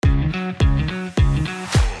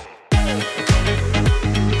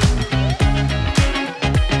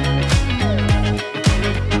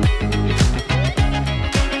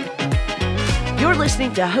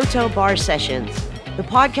listening to Hotel Bar Sessions, the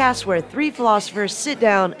podcast where three philosophers sit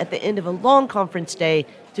down at the end of a long conference day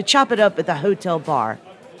to chop it up at the hotel bar,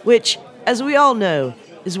 which, as we all know,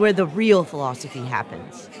 is where the real philosophy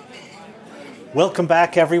happens. Welcome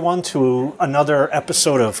back, everyone, to another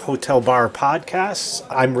episode of Hotel Bar Podcasts.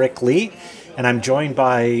 I'm Rick Lee, and I'm joined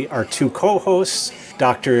by our two co-hosts,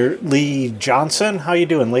 Dr. Lee Johnson. How you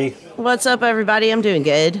doing, Lee? What's up, everybody? I'm doing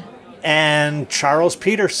good. And Charles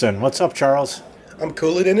Peterson. What's up, Charles? I'm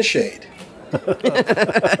cooler than a shade.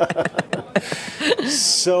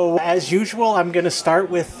 So, as usual, I'm going to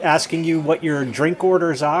start with asking you what your drink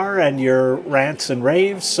orders are and your rants and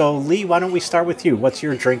raves. So, Lee, why don't we start with you? What's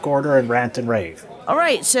your drink order and rant and rave? All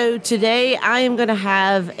right, so today I am going to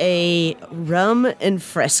have a rum and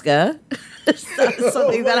Fresca.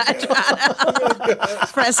 Something that I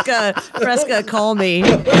tried. Fresca, call me.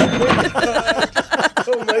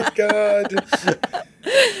 Oh my God.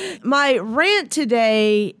 My rant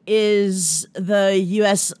today is the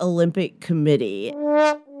U.S. Olympic Committee.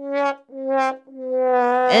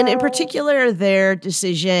 And in particular, their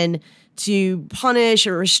decision to punish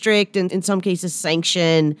or restrict and in some cases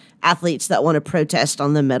sanction athletes that want to protest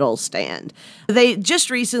on the medal stand. They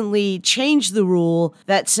just recently changed the rule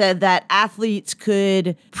that said that athletes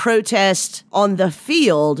could protest on the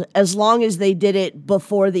field as long as they did it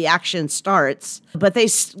before the action starts. But they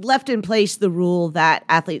left in place the rule that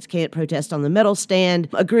athletes can't protest on the medal stand.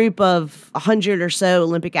 A group of 100 or so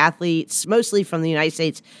Olympic athletes, mostly from the United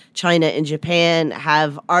States, China, and Japan,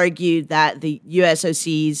 have argued that the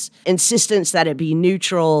USOC's insistence that it be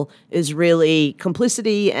neutral is really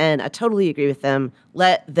complicity, and I totally agree with them.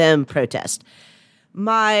 Let them protest.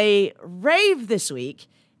 My rave this week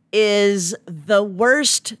is the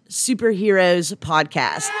Worst Superheroes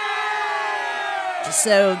podcast.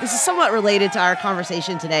 So this is somewhat related to our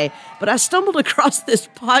conversation today, but I stumbled across this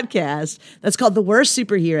podcast that's called The Worst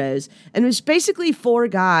Superheroes, and it's basically four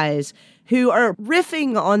guys who are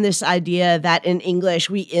riffing on this idea that in English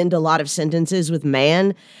we end a lot of sentences with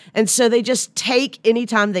man. And so they just take any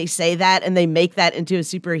time they say that and they make that into a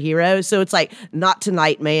superhero. So it's like, not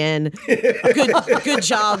tonight, man. Good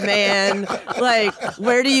job, man. Like,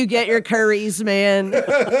 where do you get your curries, man?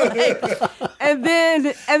 And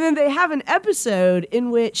then they have an episode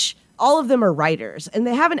in which all of them are writers, and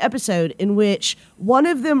they have an episode in which one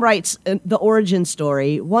of them writes the origin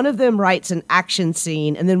story, one of them writes an action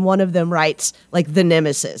scene, and then one of them writes like the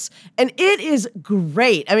nemesis. And it is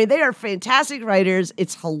great. I mean, they are fantastic writers.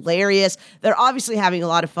 It's hilarious. They're obviously having a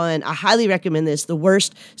lot of fun. I highly recommend this, the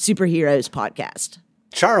Worst Superheroes podcast.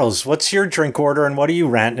 Charles, what's your drink order and what are you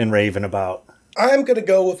ranting and raving about? I'm going to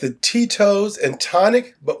go with the Tito's and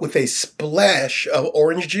tonic, but with a splash of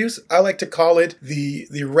orange juice. I like to call it the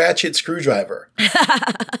ratchet screwdriver.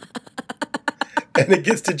 And it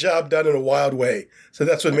gets the job done in a wild way. So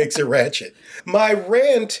that's what makes it ratchet. My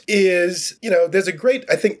rant is, there's a great,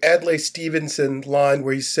 I think, Adlai Stevenson line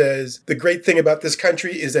where he says, the great thing about this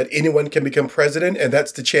country is that anyone can become president, and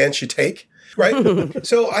that's the chance you take. Right?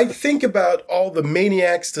 So I think about all the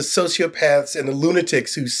maniacs, the sociopaths, and the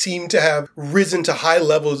lunatics who seem to have risen to high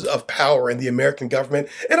levels of power in the American government.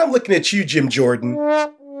 And I'm looking at you, Jim Jordan,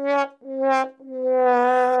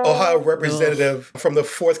 Ohio representative from the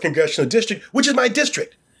 4th Congressional District, which is my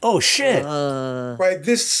district. Oh, shit. Right?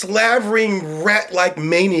 This slavering rat-like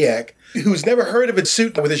maniac who's never heard of a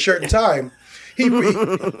suit with a shirt and tie.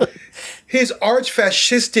 His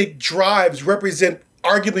arch-fascistic drives represent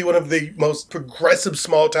arguably one of the most progressive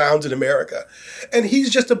small towns in America. And he's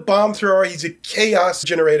just a bomb thrower. He's a chaos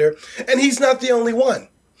generator. And he's not the only one.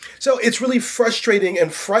 So it's really frustrating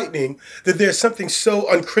and frightening that there's something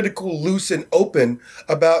so uncritical, loose, and open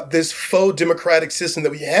about this faux democratic system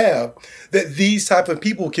that we have, that these type of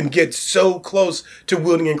people can get so close to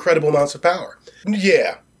wielding incredible amounts of power.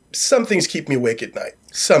 Yeah, some things keep me awake at night.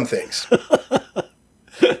 Some things.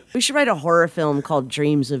 We should write a horror film called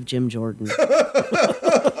Dreams of Jim Jordan.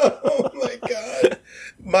 Oh my God.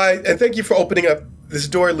 And thank you for opening up this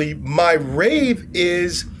door, Lee. My rave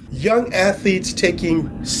is young athletes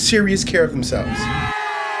taking serious care of themselves.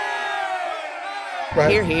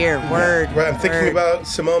 Right? Hear, word. Right. I'm thinking about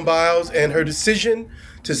Simone Biles and her decision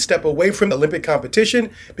to step away from Olympic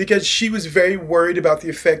competition because she was very worried about the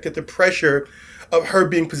effect that the pressure of her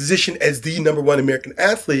being positioned as the number one American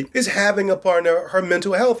athlete is having upon her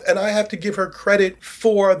mental health. And I have to give her credit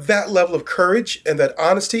for that level of courage and that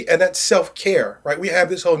honesty and that self-care, right? We have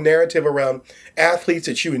this whole narrative around athletes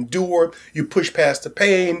that you endure, you push past the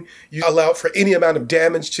pain, you allow for any amount of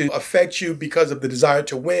damage to affect you because of the desire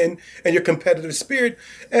to win and your competitive spirit.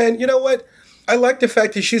 And you know what? I like the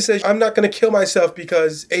fact that she says, I'm not going to kill myself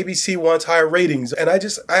because ABC wants higher ratings. And I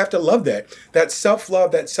have to love that. That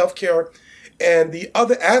self-love, that self-care, and the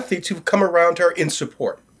other athletes who've come around her in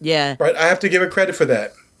support. Yeah. Right? I have to give her credit for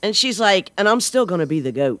that. And she's like, and I'm still going to be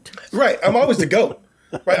the GOAT. Right. I'm always the GOAT.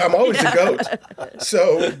 Right. I'm always the GOAT.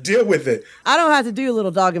 So deal with it. I don't have to do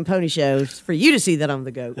little dog and pony shows for you to see that I'm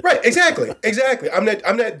the GOAT. Right. Exactly. I'm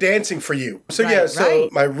not dancing for you. So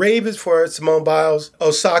my rave is for Simone Biles.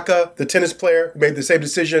 Osaka, the tennis player, who made the same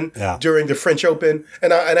decision during the French Open.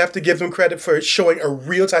 And I have to give them credit for showing a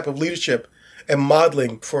real type of leadership and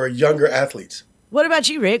modeling for younger athletes. What about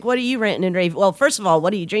you, Rick? What are you ranting and raving? Well, first of all,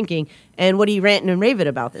 what are you drinking? And what are you ranting and raving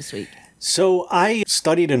about this week? So I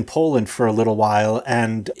studied in Poland for a little while,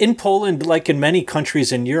 and in Poland, like in many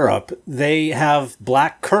countries in Europe, they have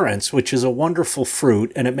black currants, which is a wonderful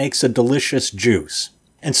fruit, and it makes a delicious juice.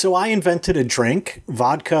 And so I invented a drink,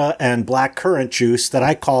 vodka and black currant juice, that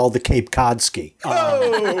I call the Cape Codski.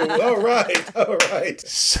 All right.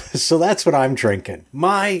 So that's what I'm drinking.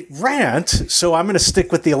 My rant, so I'm going to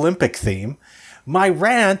stick with the Olympic theme, my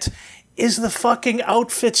rant is the fucking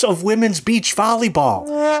outfits of women's beach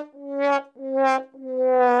volleyball.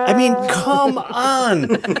 I mean, come on,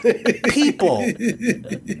 people.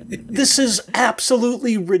 This is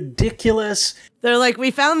absolutely ridiculous. They're like, we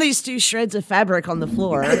found these 2 shreds of fabric on the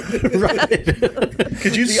floor. Right.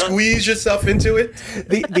 Could you squeeze yourself into it?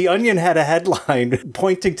 The Onion had a headline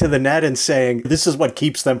pointing to the net and saying, this is what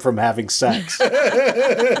keeps them from having sex.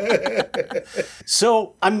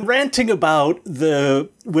 So I'm ranting about the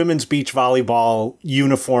women's beach volleyball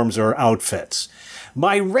uniforms or outfits.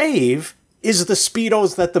 My rave is the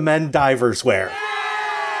Speedos that the men divers wear.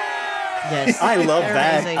 Yes. I love They're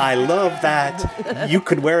that. amazing. I love that. You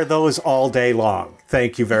could wear those all day long.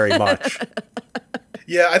 Thank you very much.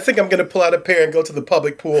 Yeah, I think I'm going to pull out a pair and go to the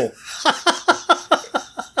public pool.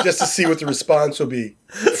 Just to see what the response will be.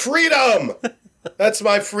 Freedom! That's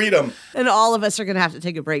my freedom. And all of us are going to have to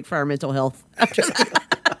take a break for our mental health.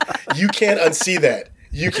 You can't unsee that.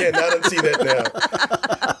 You cannot unsee that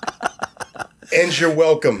now. And you're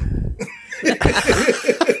welcome.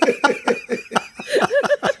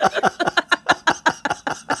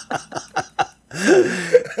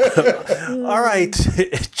 All right,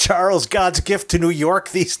 Charles, God's gift to New York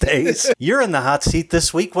these days. You're in the hot seat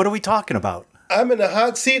this week. What are we talking about? I'm in the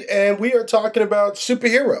hot seat, and we are talking about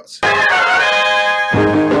superheroes.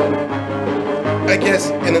 I guess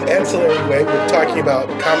in an ancillary way, we're talking about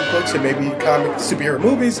comic books and maybe comic superhero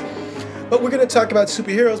movies. But we're going to talk about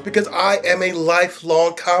superheroes because I am a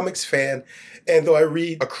lifelong comics fan. And though I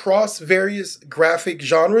read across various graphic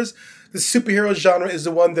genres, the superhero genre is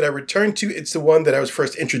the one that I return to. It's the one that I was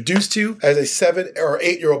first introduced to as a 7 or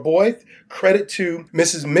 8-year-old boy. Credit to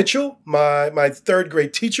Mrs. Mitchell, my third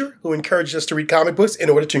grade teacher, who encouraged us to read comic books in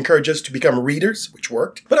order to encourage us to become readers, which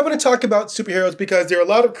worked. But I want to talk about superheroes because there are a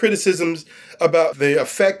lot of criticisms about the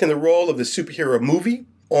effect and the role of the superhero movie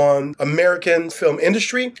on American film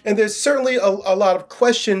industry. And there's certainly a lot of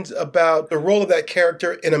questions about the role of that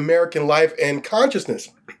character in American life and consciousness.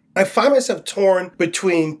 I find myself torn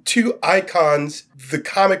between 2 icons, the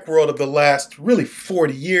comic world of the last really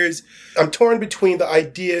 40 years. I'm torn between the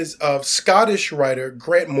ideas of Scottish writer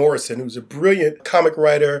Grant Morrison, who's a brilliant comic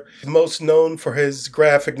writer, most known for his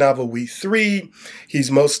graphic novel We Three.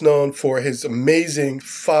 He's most known for his amazing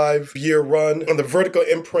 5-year run on the Vertigo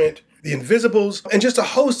imprint, The Invisibles, and just a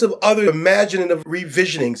host of other imaginative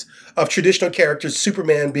revisionings of traditional characters,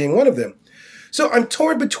 Superman being one of them. So I'm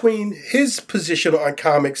torn between his position on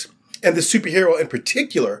comics and the superhero in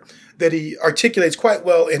particular that he articulates quite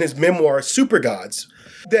well in his memoir, Super Gods,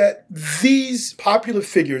 that these popular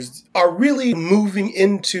figures are really moving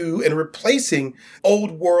into and replacing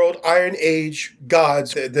old world Iron Age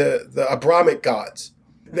gods, the Abrahamic gods.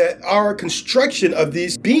 That our construction of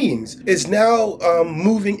these beings is now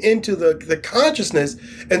moving into the consciousness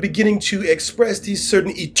and beginning to express these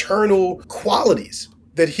certain eternal qualities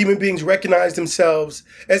that human beings recognize themselves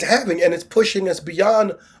as having, and it's pushing us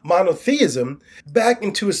beyond monotheism back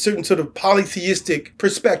into a certain sort of polytheistic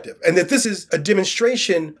perspective. And that this is a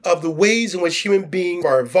demonstration of the ways in which human beings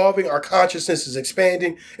are evolving, our consciousness is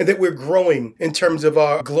expanding, and that we're growing in terms of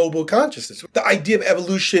our global consciousness. The idea of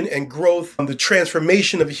evolution and growth, the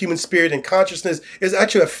transformation of the human spirit and consciousness is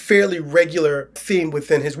actually a fairly regular theme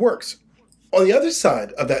within his works. On the other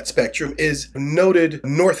side of that spectrum is noted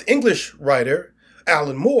North English writer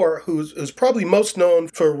Alan Moore, who's probably most known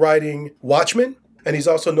for writing Watchmen, and he's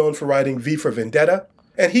also known for writing V for Vendetta.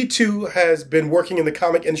 And he too has been working in the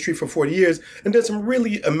comic industry for 40 years and done some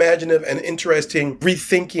really imaginative and interesting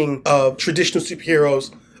rethinking of traditional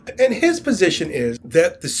superheroes And his position is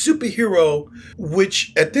that the superhero,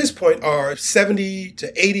 which at this point are 70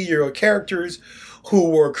 to 80-year-old characters who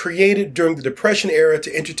were created during the Depression era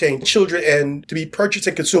to entertain children and to be purchased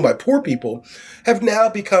and consumed by poor people, have now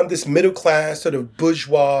become this middle class sort of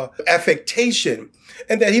bourgeois affectation.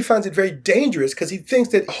 And that he finds it very dangerous because he thinks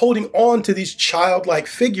that holding on to these childlike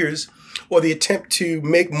figures, or the attempt to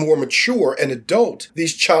make more mature and adult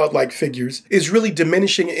these childlike figures, is really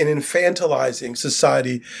diminishing and infantilizing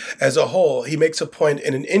society as a whole. He makes a point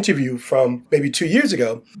in an interview from maybe 2 years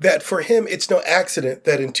ago that for him, it's no accident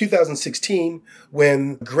that in 2016,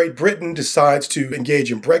 when Great Britain decides to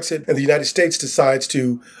engage in Brexit and the United States decides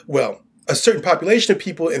to, well, a certain population of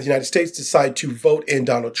people in the United States decide to vote in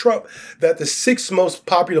Donald Trump, that the 6 most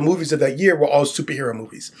popular movies of that year were all superhero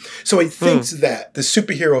movies. So he thinks that the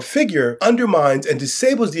superhero figure undermines and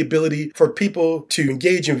disables the ability for people to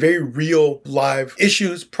engage in very real live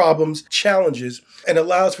issues, problems, challenges, and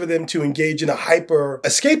allows for them to engage in a hyper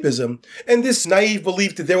escapism and this naive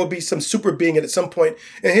belief that there will be some super being at some point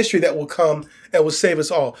in history that will come and will save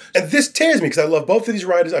us all. And this tears me because I love both of these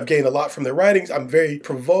writers. I've gained a lot from their writings. I'm very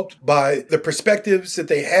provoked by the perspectives that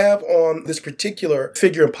they have on this particular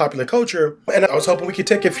figure in popular culture. And I was hoping we could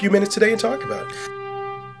take a few minutes today and talk about it.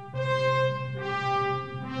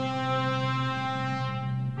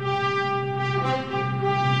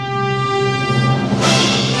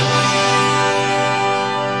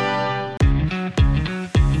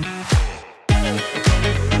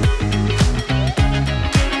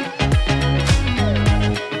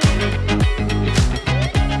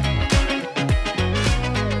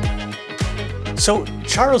 So,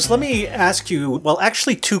 Charles, let me ask you, well,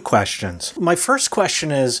 actually 2 questions. My first question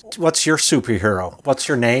is, what's your superhero? What's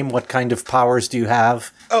your name? What kind of powers do you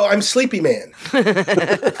have? Oh, I'm Sleepy Man.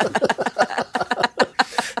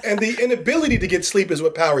 And the inability to get sleep is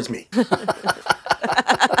what powers me.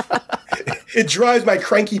 It drives my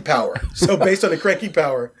cranky power. So based on the cranky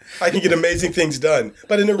power, I can get amazing things done,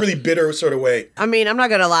 but in a really bitter sort of way. I mean, I'm not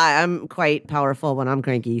gonna lie, I'm quite powerful when I'm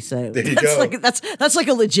cranky, so there you go. That's like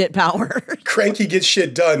a legit power. Cranky gets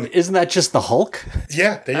shit done. Isn't that just the Hulk?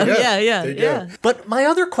 Yeah, there you go. Yeah. There you go. But my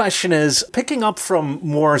other question is, picking up from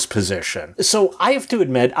Moore's position. So I have to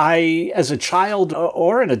admit, as a child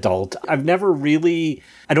or an adult, I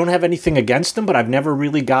don't have anything against them, but I've never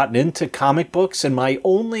really gotten into comic books. And my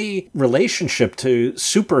only relationship to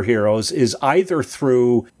superheroes is either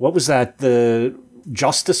through, what was that, the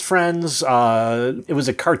Justice Friends? It was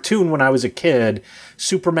a cartoon when I was a kid.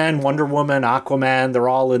 Superman, Wonder Woman, Aquaman, they're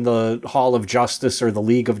all in the Hall of Justice or the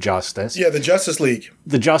League of Justice. Yeah, the Justice League.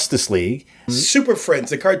 The Justice League. Super Friends.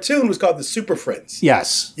 The cartoon was called the Super Friends.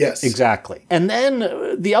 Yes. Yes. Exactly. And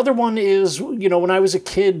then the other one is, when I was a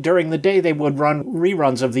kid during the day, they would run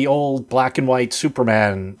reruns of the old black and white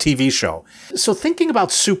Superman TV show. So thinking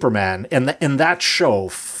about Superman and that show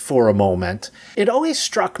for a moment, it always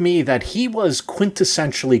struck me that he was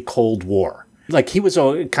quintessentially Cold War. Like he was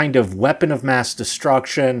a kind of weapon of mass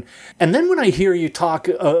destruction. And then when I hear you talk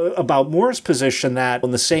about Moore's position that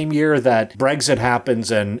in the same year that Brexit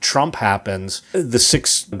happens and Trump happens, the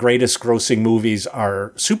 6 greatest grossing movies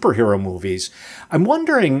are superhero movies, I'm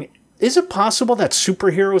wondering, is it possible that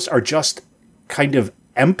superheroes are just kind of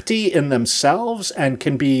empty in themselves and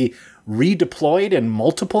can be redeployed in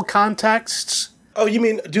multiple contexts? Oh, you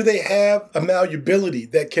mean, do they have a malleability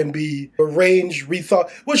that can be arranged,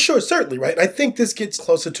 rethought? Well, sure, certainly, right? I think this gets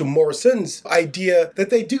closer to Morrison's idea that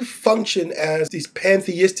they do function as these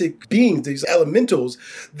pantheistic beings, these elementals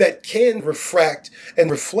that can refract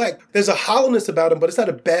and reflect. There's a hollowness about them, but it's not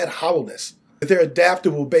a bad hollowness. They're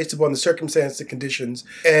adaptable based upon the circumstances and conditions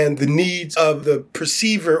and the needs of the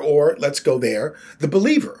perceiver, or, let's go there, the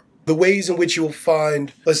believer. The ways in which you will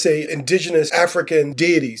find, let's say, indigenous African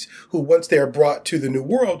deities who, once they are brought to the New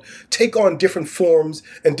World, take on different forms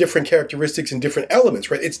and different characteristics and different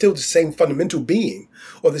elements, right? It's still the same fundamental being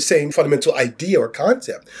or the same fundamental idea or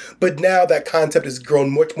concept. But now that concept has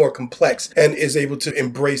grown much more complex and is able to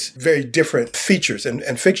embrace very different features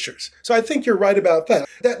and fixtures. So I think you're right about that.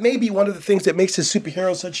 That may be one of the things that makes the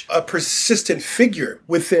superhero such a persistent figure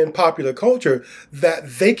within popular culture,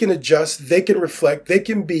 that they can adjust, they can reflect, they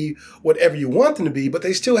can be whatever you want them to be, but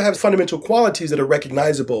they still have fundamental qualities that are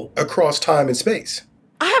recognizable across time and space.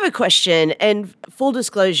 I have a question, and full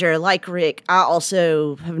disclosure, like Rick, I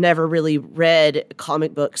also have never really read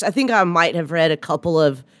comic books. I think I might have read a couple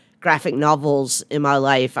of graphic novels in my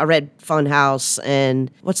life. I read Funhouse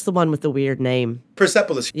and what's the one with the weird name?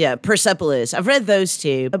 Persepolis. Yeah, Persepolis. I've read those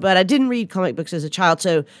two, but I didn't read comic books as a child.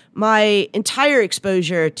 So my entire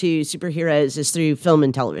exposure to superheroes is through film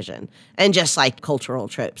and television and just like cultural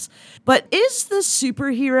tropes. But is the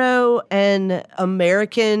superhero an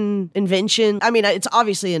American invention? I mean, it's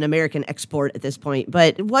obviously an American export at this point,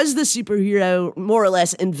 but was the superhero more or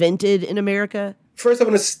less invented in America? First, I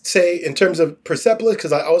want to say, in terms of Persepolis,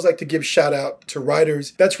 because I always like to give shout out to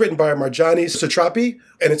writers, that's written by Marjane Satrapi,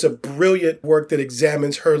 and it's a brilliant work that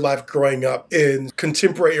examines her life growing up in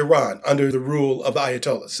contemporary Iran under the rule of the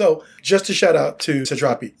Ayatollah. So just a shout out to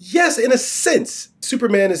Satrapi. Yes, in a sense,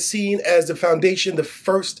 Superman is seen as the foundation, the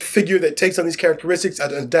first figure that takes on these characteristics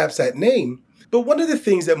and adapts that name. But one of the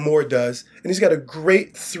things that Moore does, and he's got a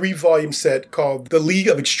great 3-volume set called The League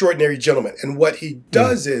of Extraordinary Gentlemen. And what he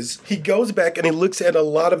does is he goes back and he looks at a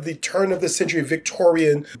lot of the turn of the century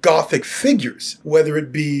Victorian Gothic figures, whether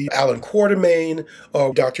it be Alan Quatermain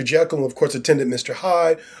or Dr. Jekyll, and of course, Attendant Mr.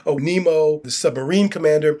 Hyde, or Nemo, the submarine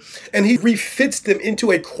commander. And he refits them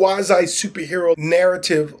into a quasi-superhero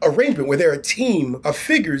narrative arrangement where they're a team of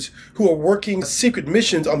figures who are working secret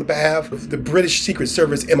missions on the behalf of the British Secret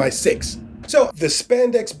Service MI6. So the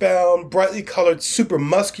spandex-bound, brightly colored, super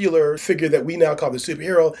muscular figure that we now call the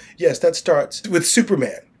superhero, yes, that starts with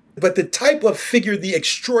Superman. But the type of figure, the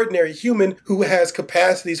extraordinary human who has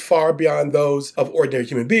capacities far beyond those of ordinary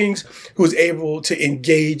human beings, who is able to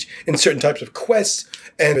engage in certain types of quests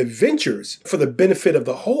and adventures for the benefit of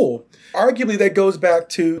the whole, arguably that goes back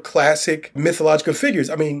to classic mythological figures.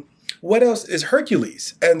 I mean, what else is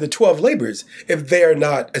Hercules and the 12 Labors if they are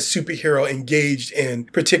not a superhero engaged in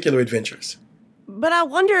particular adventures? But I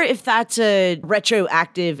wonder if that's a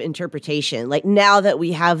retroactive interpretation. Like now that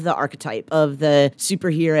we have the archetype of the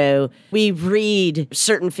superhero, we read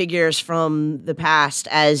certain figures from the past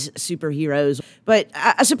as superheroes. But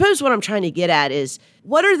I suppose what I'm trying to get at is,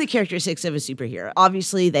 what are the characteristics of a superhero?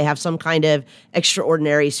 Obviously, they have some kind of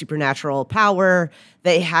extraordinary supernatural power.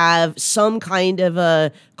 They have some kind of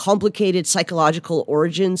a complicated psychological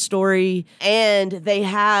origin story. And they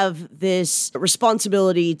have this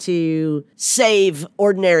responsibility to save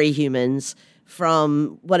ordinary humans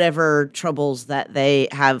from whatever troubles that they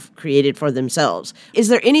have created for themselves. Is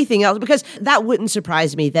there anything else? Because that wouldn't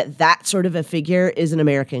surprise me that that sort of a figure is an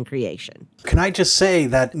American creation. Can I just say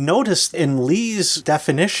that notice in Lee's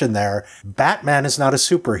definition there, Batman is not a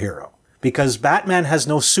superhero because Batman has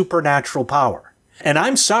no supernatural power. And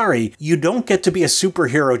I'm sorry, you don't get to be a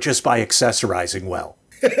superhero just by accessorizing well.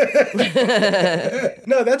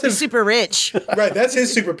 No, that's He's super rich. Right, that's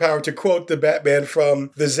his superpower, to quote the Batman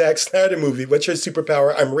from the Zack Snyder movie. What's your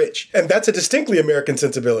superpower? I'm rich. And that's a distinctly American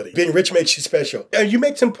sensibility. Being rich makes you special. And you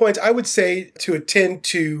make some points, I would say, to attend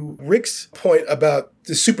to Rick's point about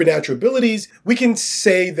the supernatural abilities. We can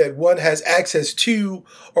say that one has access to,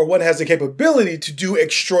 or one has the capability to do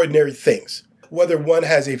extraordinary things. Whether one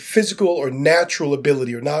has a physical or natural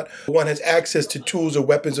ability or not, one has access to tools or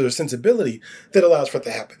weapons or sensibility that allows for it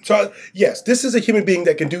to happen. So yes, this is a human being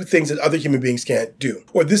that can do things that other human beings can't do.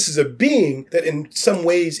 Or this is a being that in some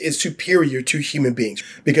ways is superior to human beings.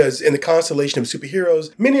 Because in the constellation of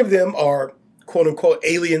superheroes, many of them are quote unquote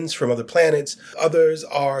aliens from other planets. Others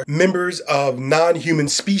are members of non-human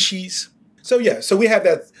species. So we have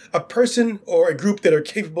that, a person or a group that are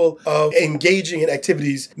capable of engaging in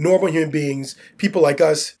activities normal human beings, people like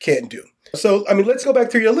us, can't do. So, I mean, let's go back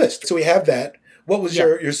through your list. So we have that. What was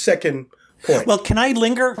your second point? Well, can I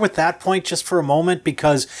linger with that point just for a moment?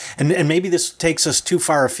 Because, and maybe this takes us too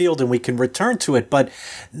far afield and we can return to it, but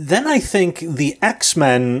then I think the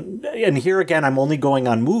X-Men, and here again, I'm only going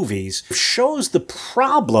on movies, shows the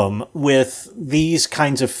problem with these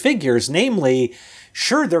kinds of figures, namely,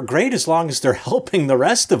 sure, they're great as long as they're helping the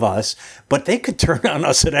rest of us, but they could turn on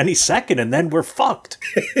us at any second and then we're fucked.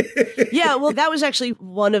 Yeah, well, that was actually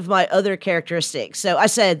one of my other characteristics. So I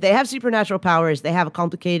said they have supernatural powers, they have a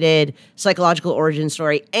complicated psychological origin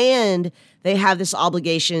story, and they have this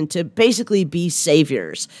obligation to basically be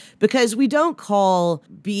saviors, because we don't call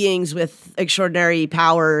beings with extraordinary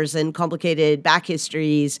powers and complicated back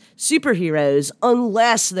histories superheroes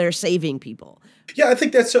unless they're saving people. Yeah, I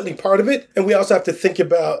think that's certainly part of it. And we also have to think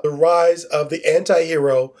about the rise of the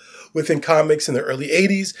anti-hero, within comics in the early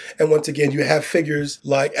 80s. And once again, you have figures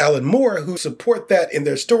like Alan Moore who support that in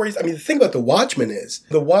their stories. I mean, the thing about The Watchmen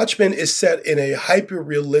is set in a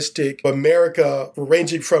hyper-realistic America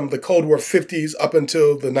ranging from the Cold War 50s up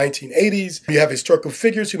until the 1980s. You have historical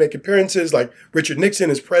figures who make appearances like Richard Nixon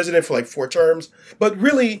as president for like 4 terms. But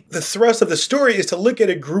really, the thrust of the story is to look at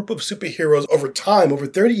a group of superheroes over time, over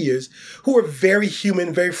 30 years, who are very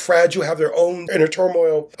human, very fragile, have their own inner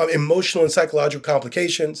turmoil, emotional and psychological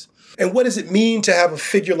complications. And what does it mean to have a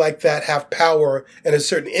figure like that have power and a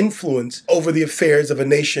certain influence over the affairs of a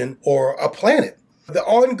nation or a planet? The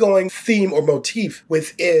ongoing theme or motif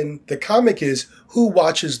within the comic is who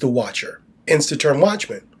watches the watcher, hence the term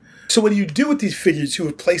Watchmen. So what do you do with these figures who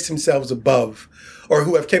have placed themselves above or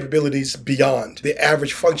who have capabilities beyond the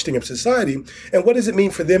average functioning of society? And what does it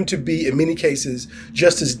mean for them to be, in many cases,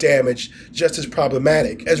 just as damaged, just as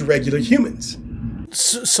problematic as regular humans?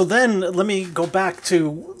 So then let me go back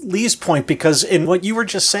to Lee's point, because in what you were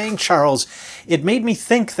just saying, Charles, it made me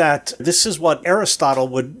think that this is what Aristotle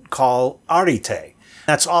would call arete.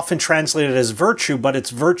 That's often translated as virtue, but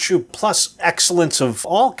it's virtue plus excellence of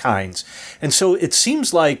all kinds. And so it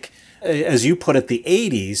seems like, as you put it, the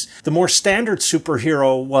 80s, the more standard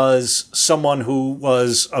superhero was someone who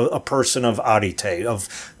was a person of arete,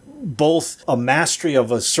 of both a mastery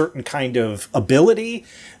of a certain kind of ability,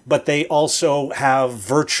 but they also have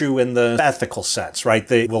virtue in the ethical sense, right?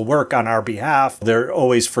 They will work on our behalf. They're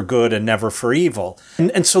always for good and never for evil.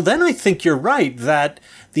 And so then I think you're right that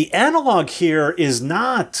the analog here is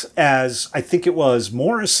not, as I think it was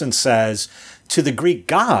Morrison says, to the Greek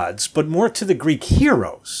gods, but more to the Greek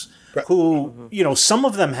heroes. Who, some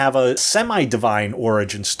of them have a semi-divine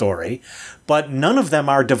origin story, but none of them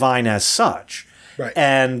are divine as such. Right.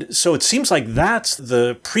 And so it seems like that's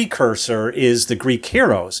the precursor is the Greek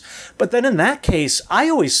heroes. But then in that case, I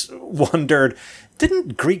always wondered,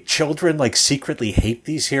 didn't Greek children secretly hate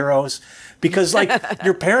these heroes? Because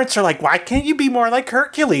your parents are like, why can't you be more like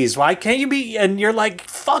Hercules? Why can't you be? And you're like,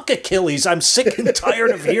 fuck Achilles. I'm sick and tired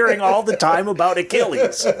of hearing all the time about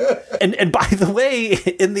Achilles. And by the way,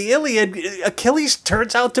 in the Iliad, Achilles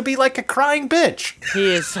turns out to be like a crying bitch.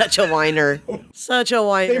 He is such a whiner. Such a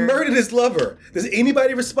whiner. They murdered his lover. Does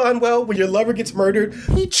anybody respond well when your lover gets murdered?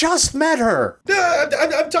 He just met her.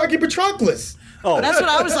 I'm talking Patroclus. Oh, that's what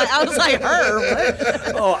I was like. I was like, her.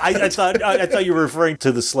 What? Oh, I thought you were referring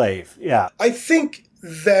to the slave. Yeah. I think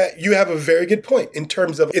that you have a very good point in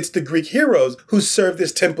terms of it's the Greek heroes who serve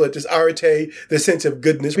this template, this arete, the sense of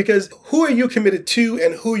goodness, because who are you committed to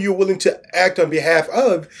and who you're willing to act on behalf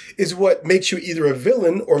of is what makes you either a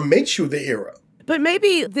villain or makes you the hero. But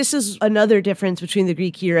maybe this is another difference between the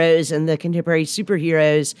Greek heroes and the contemporary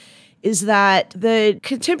superheroes, is that the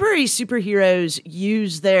contemporary superheroes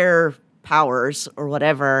use their powers or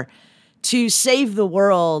whatever to save the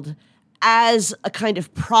world as a kind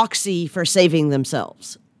of proxy for saving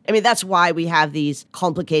themselves. I mean, that's why we have these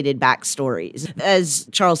complicated backstories. As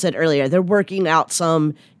Charles said earlier, they're working out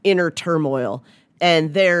some inner turmoil.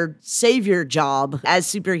 And their savior job as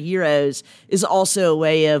superheroes is also a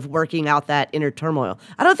way of working out that inner turmoil.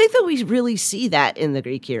 I don't think that we really see that in the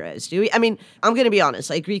Greek heroes, do we? I mean, I'm going to be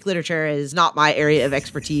honest. Greek literature is not my area of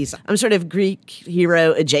expertise. I'm sort of Greek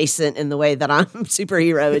hero adjacent in the way that I'm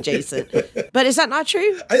superhero adjacent. But is that not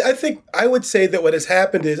true? I think I would say that what has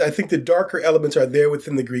happened is I think the darker elements are there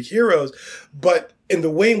within the Greek heroes, but in the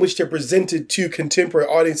way in which they're presented to contemporary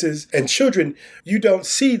audiences and children, you don't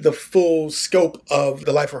see the full scope of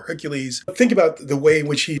the life of Hercules. Think about the way in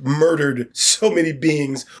which he murdered so many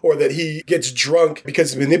beings, or that he gets drunk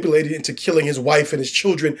because he's manipulated into killing his wife and his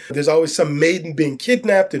children. There's always some maiden being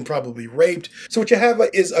kidnapped and probably raped. So what you have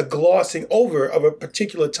is a glossing over of a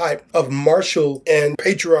particular type of martial and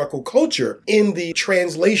patriarchal culture in the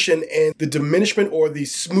translation and the diminishment or the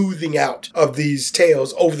smoothing out of these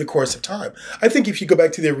tales over the course of time. I think if you go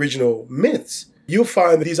back to the original myths, you'll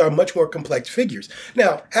find that these are much more complex figures.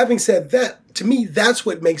 Now, having said that, to me, that's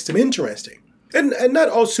what makes them interesting. And not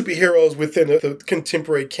all superheroes within the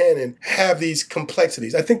contemporary canon have these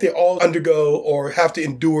complexities. I think they all undergo or have to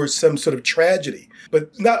endure some sort of tragedy.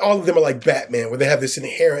 But not all of them are like Batman, where they have this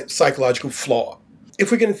inherent psychological flaw. If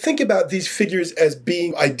we're going to think about these figures as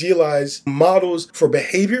being idealized models for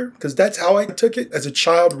behavior, because that's how I took it as a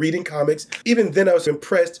child reading comics, even then I was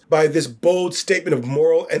impressed by this bold statement of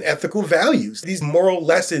moral and ethical values, these moral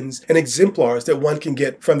lessons and exemplars that one can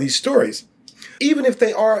get from these stories. Even if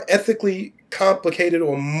they are ethically complicated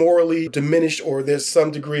or morally diminished, or there's some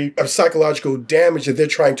degree of psychological damage that they're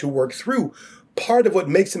trying to work through, part of what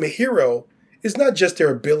makes them a hero is not just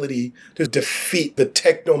their ability to defeat the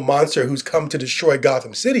techno monster who's come to destroy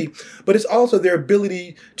Gotham City, but it's also their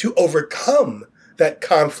ability to overcome that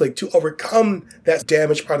conflict, to overcome that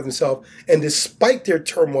damaged part of themselves, and despite their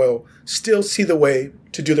turmoil, still see the way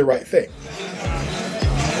to do the right thing.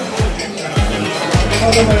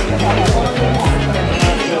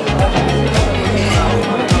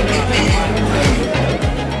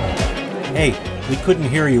 Hey, we couldn't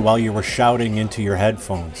hear you while you were shouting into your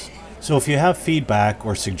headphones. So if you have feedback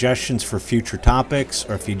or suggestions for future topics,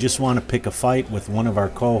 or if you just want to pick a fight with one of our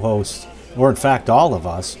co-hosts, or in fact all of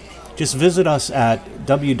us, just visit us at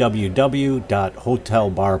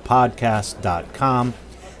www.hotelbarpodcast.com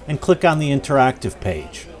and click on the interactive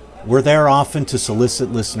page. We're there often to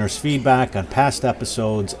solicit listeners' feedback on past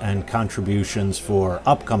episodes and contributions for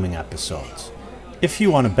upcoming episodes. If you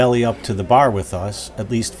want to belly up to the bar with us, at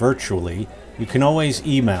least virtually, you can always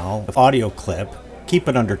email an audio clip, keep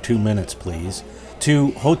it under 2 minutes please,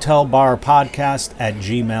 to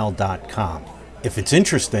hotelbarpodcast@gmail.com. If it's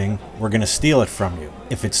interesting, we're going to steal it from you.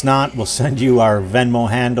 If it's not, we'll send you our Venmo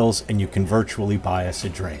handles and you can virtually buy us a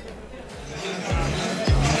drink.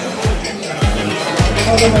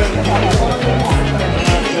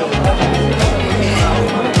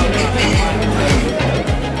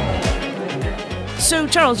 So,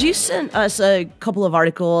 Charles, you sent us a couple of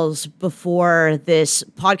articles before this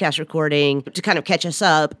podcast recording to kind of catch us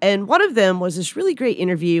up. And one of them was this really great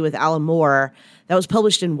interview with Alan Moore that was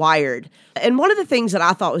published in Wired. And one of the things that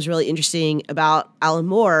I thought was really interesting about Alan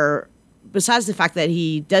Moore, besides the fact that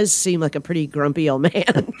he does seem like a pretty grumpy old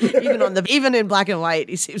man, even in black and white,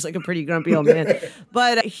 he seems like a pretty grumpy old man.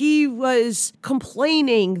 But he was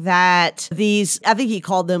complaining that these, I think he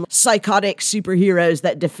called them psychotic superheroes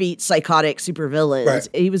that defeat psychotic supervillains. Right.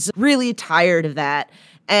 He was really tired of that.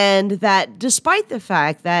 And that despite the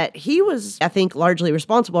fact that he was, I think, largely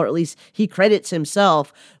responsible, or at least he credits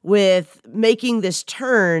himself with making this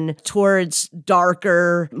turn towards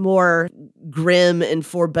darker, more grim and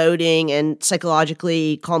foreboding and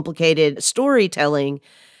psychologically complicated storytelling,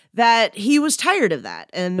 that he was tired of that.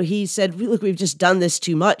 And he said, look, we've just done this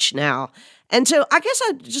too much now. And so I guess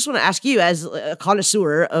I just want to ask you, as a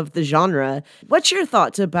connoisseur of the genre, what's your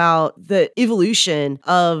thoughts about the evolution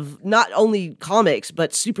of not only comics,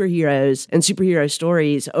 but superheroes and superhero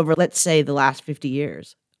stories over, let's say, the last 50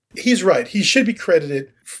 years? He's right. He should be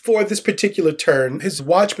credited for this particular turn. His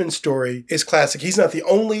Watchmen story is classic. He's not the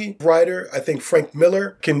only writer. I think Frank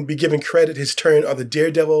Miller can be given credit. His turn on the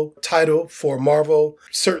Daredevil title for Marvel.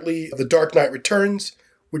 Certainly The Dark Knight Returns,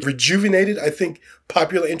 which rejuvenated, I think,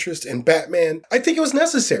 popular interest in Batman. I think it was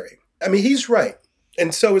necessary. I mean, he's right.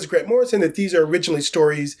 And so is Grant Morrison, that these are originally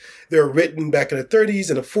stories that were written back in the 30s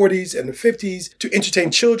and the 40s and the 50s to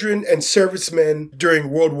entertain children and servicemen during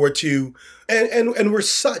World War II. And were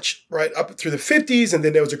such, right, up through the 50s. And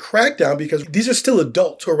then there was a crackdown because these are still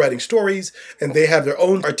adults who are writing stories and they have their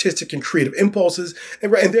own artistic and creative impulses.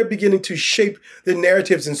 And they're beginning to shape the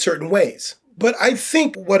narratives in certain ways. But I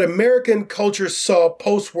think what American culture saw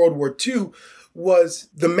post-World War II was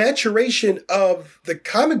the maturation of the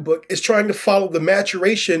comic book is trying to follow the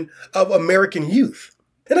maturation of American youth.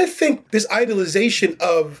 And I think this idolization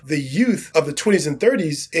of the youth of the 20s and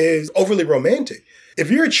 30s is overly romantic. If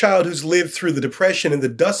you're a child who's lived through the Depression and the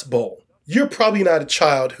Dust Bowl, you're probably not a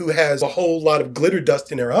child who has a whole lot of glitter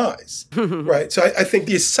dust in their eyes, right? So I think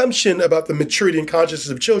the assumption about the maturity and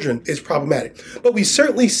consciousness of children is problematic. But we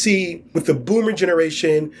certainly see with the boomer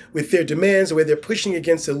generation, with their demands, the way they're pushing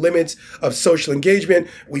against the limits of social engagement,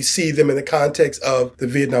 we see them in the context of the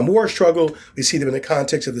Vietnam War struggle. We see them in the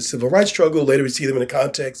context of the civil rights struggle. Later, we see them in the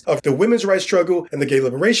context of the women's rights struggle and the gay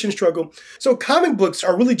liberation struggle. So comic books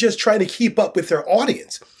are really just trying to keep up with their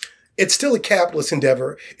audience. It's still a capitalist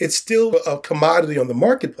endeavor. It's still a commodity on the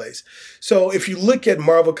marketplace. So if you look at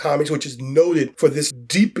Marvel Comics, which is noted for this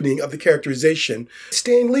deepening of the characterization,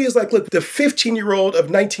 Stan Lee is like, look, the 15-year-old of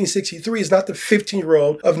 1963 is not the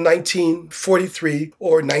 15-year-old of 1943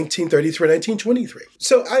 or 1933 or 1923.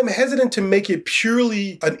 So I'm hesitant to make it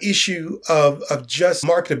purely an issue of just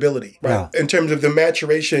marketability, right? Yeah. In terms of the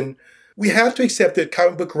maturation, we have to accept that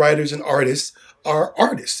comic book writers and artists are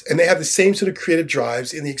artists, and they have the same sort of creative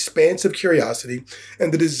drives in the expanse of curiosity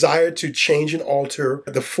and the desire to change and alter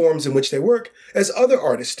the forms in which they work as other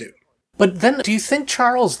artists do. But then, do you think,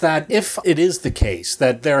 Charles, that if it is the case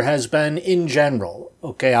that there has been, in general,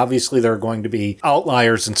 okay, obviously there are going to be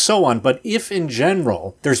outliers and so on, but if in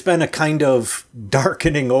general there's been a kind of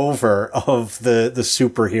darkening over of the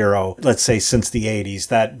superhero, let's say since the 80s,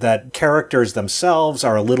 that characters themselves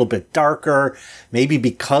are a little bit darker, maybe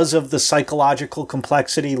because of the psychological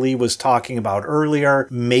complexity Lee was talking about earlier,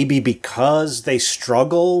 maybe because they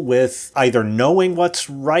struggle with either knowing what's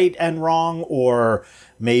right and wrong, or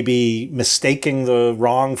maybe maybe mistaking the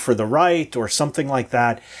wrong for the right or something like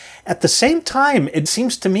that. At the same time, it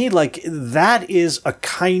seems to me like that is a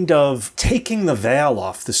kind of taking the veil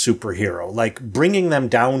off the superhero, like bringing them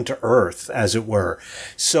down to earth, as it were,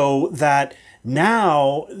 so that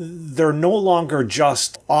now they're no longer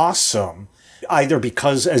just awesome, either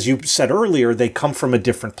because, as you said earlier, they come from a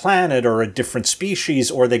different planet or a different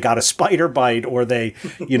species, or they got a spider bite, or they,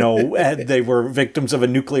 they were victims of a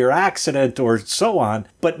nuclear accident, or so on.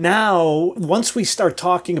 But now, once we start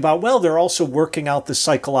talking about, well, they're also working out the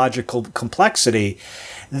psychological complexity,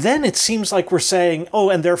 then it seems like we're saying,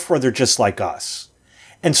 oh, and therefore they're just like us.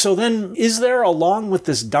 And so then, is there, along with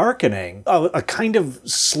this darkening, a kind of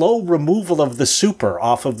slow removal of the super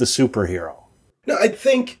off of the superhero? No, I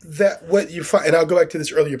think that what you find, and I'll go back to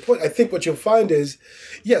this earlier point, I think what you'll find is,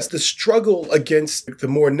 yes, the struggle against the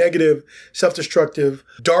more negative, self-destructive,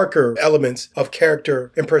 darker elements of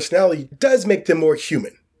character and personality does make them more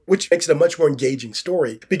human, which makes it a much more engaging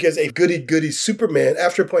story, because a goody-goody Superman,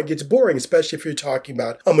 after a point, gets boring, especially if you're talking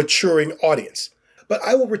about a maturing audience. But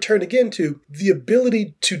I will return again to the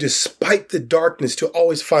ability to, despite the darkness, to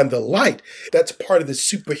always find the light. That's part of the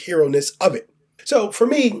superhero-ness of it. So for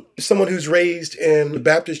me, someone who's raised in the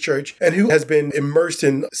Baptist church and who has been immersed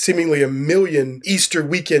in seemingly 1 million Easter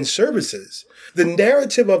weekend services, the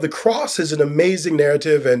narrative of the cross is an amazing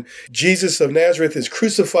narrative, and Jesus of Nazareth is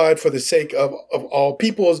crucified for the sake of all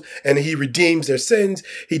peoples, and he redeems their sins.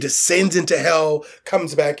 He descends into hell,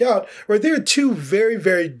 comes back out. Where there are two very,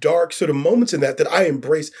 very dark sort of moments in that I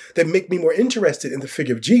embrace that make me more interested in the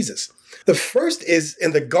figure of Jesus. The first is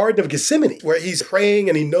in the Garden of Gethsemane, where he's praying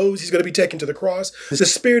and he knows he's going to be taken to the cross. The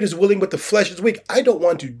spirit is willing, but the flesh is weak. I don't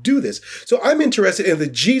want to do this. So I'm interested in the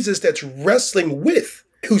Jesus that's wrestling with,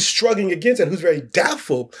 who's struggling against, and who's very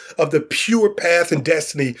doubtful of the pure path and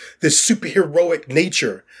destiny, the superheroic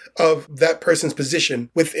nature of that person's position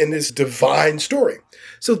within this divine story.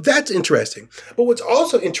 So that's interesting. But what's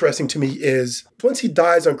also interesting to me is once he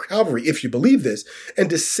dies on Calvary, if you believe this, and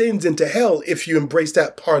descends into hell, if you embrace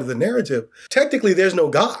that part of the narrative, technically there's no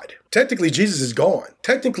God. Technically Jesus is gone.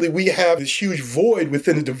 Technically we have this huge void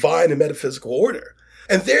within the divine and metaphysical order.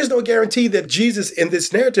 And there's no guarantee that Jesus in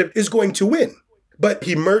this narrative is going to win. But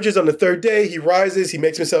he emerges on the third day, he rises, he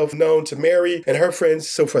makes himself known to Mary and her friends,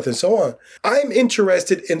 so forth and so on. I'm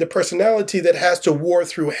interested in the personality that has to war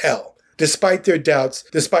through hell, despite their doubts,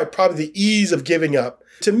 despite probably the ease of giving up.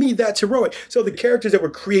 To me, that's heroic. So the characters that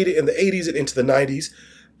were created in the 80s and into the 90s,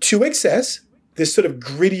 to excess, this sort of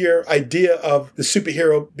grittier idea of the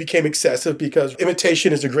superhero became excessive because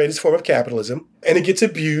imitation is the greatest form of capitalism, and it gets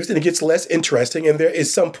abused and it gets less interesting, and there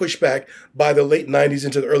is some pushback by the late 90s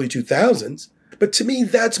into the early 2000s. But to me,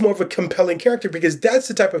 that's more of a compelling character, because that's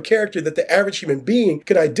the type of character that the average human being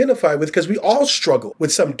can identify with, because we all struggle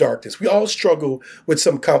with some darkness. We all struggle with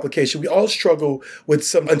some complication. We all struggle with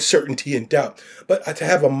some uncertainty and doubt. But to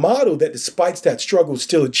have a model that, despite that struggle,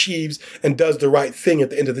 still achieves and does the right thing at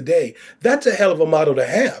the end of the day, that's a hell of a model to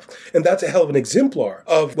have. And that's a hell of an exemplar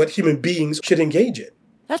of what human beings should engage in.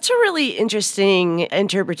 That's a really interesting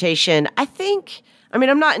interpretation.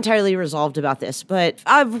 I'm not entirely resolved about this, but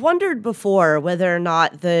I've wondered before whether or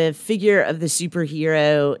not the figure of the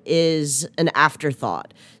superhero is an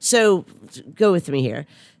afterthought. So go with me here.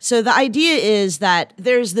 So the idea is that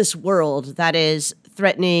there's this world that is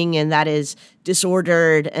threatening and that is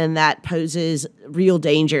disordered and that poses real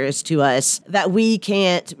dangers to us that we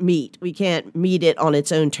can't meet. We can't meet it on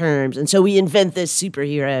its own terms. And so we invent this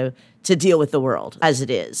superhero to deal with the world as it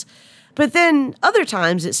is. But then other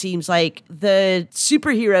times it seems like the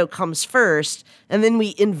superhero comes first, and then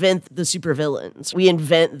we invent the supervillains. We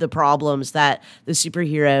invent the problems that the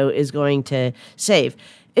superhero is going to save.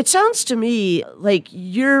 It sounds to me like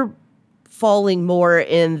you're falling more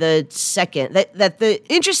in the second, that the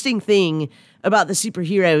interesting thing about the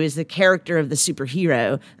superhero is the character of the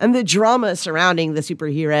superhero, and the drama surrounding the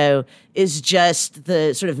superhero is just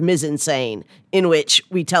the sort of mise-en-scène in which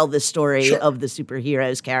we tell the story of the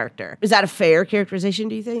superhero's character. Is that a fair characterization,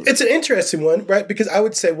 do you think? It's an interesting one, right? Because I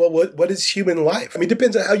would say, well, what is human life? It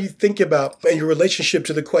depends on how you think about and your relationship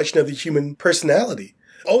to the question of the human personality.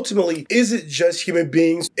 Ultimately, is it just human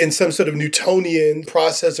beings in some sort of Newtonian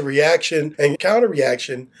process of reaction and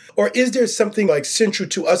counter-reaction? Or is there something like central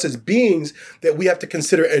to us as beings that we have to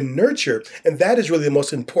consider and nurture? And that is really the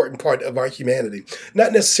most important part of our humanity.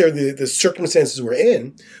 Not necessarily the circumstances we're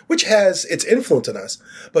in, which has its influence on us,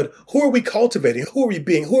 but who are we cultivating? Who are we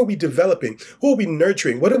being? Who are we developing? Who are we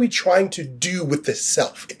nurturing? What are we trying to do with the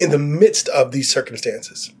self in the midst of these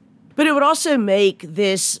circumstances? But it would also make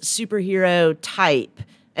this superhero type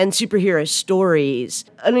and superhero stories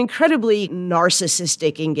an incredibly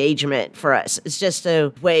narcissistic engagement for us. It's just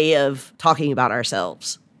a way of talking about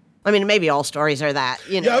ourselves. I mean, maybe all stories are that,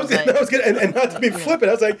 you know. Yeah, I was gonna, and not to be flippant,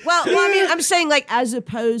 I was like, well, I mean, I'm saying like as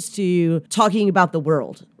opposed to talking about the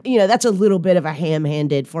world, you know, that's a little bit of a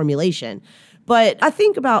ham-handed formulation. But I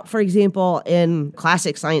think about, for example, in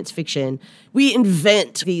classic science fiction, we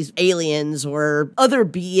invent these aliens or other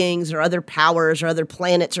beings or other powers or other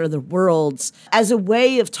planets or other worlds as a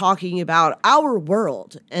way of talking about our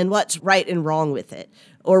world and what's right and wrong with it,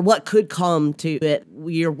 or what could come to it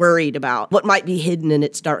we're worried about, what might be hidden in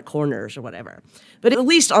its dark corners or whatever. But at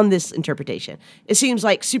least on this interpretation, it seems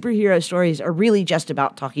like superhero stories are really just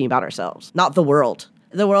about talking about ourselves, not the world.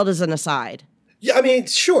 The world is an aside. Yeah, I mean,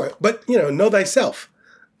 sure, but, know thyself.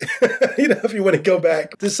 If you want to go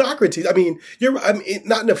back to Socrates, I mean,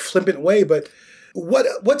 not in a flippant way, but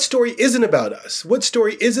what story isn't about us? What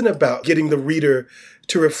story isn't about getting the reader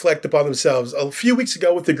to reflect upon themselves? A few weeks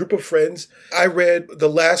ago with a group of friends, I read the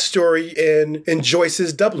last story in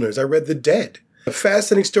Joyce's Dubliners. I read The Dead. A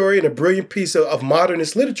fascinating story and a brilliant piece of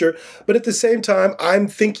modernist literature, but at the same time, I'm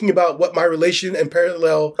thinking about what my relation and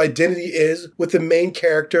parallel identity is with the main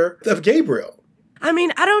character of Gabriel. I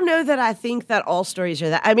mean, I don't know that I think that all stories are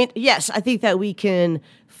that. I mean, yes, I think that we can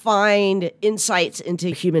find insights into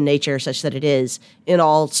human nature such that it is in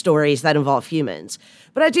all stories that involve humans.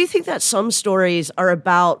 But I do think that some stories are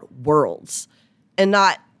about worlds and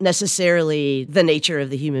not necessarily the nature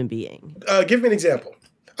of the human being. Give me an example.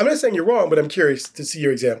 I'm not saying you're wrong, but I'm curious to see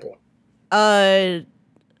your example.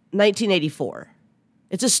 1984.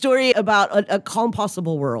 It's a story about a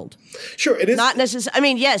compossible world. Sure, it is. Not necessarily. I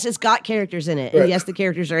mean, yes, it's got characters in it. Right. And yes, the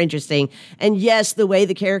characters are interesting. And yes, the way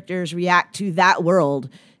the characters react to that world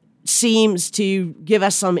seems to give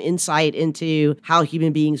us some insight into how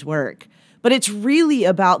human beings work. But it's really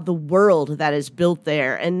about the world that is built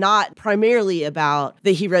there and not primarily about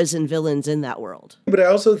the heroes and villains in that world. But I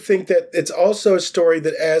also think that it's also a story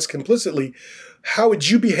that asks implicitly, how would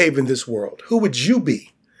you behave in this world? Who would you be?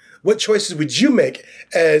 What choices would you make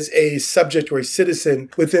as a subject or a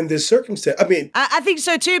citizen within this circumstance? I mean, I think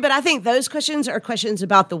so too, but I think those questions are questions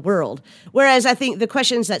about the world. Whereas I think the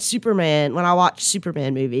questions that Superman, when I watch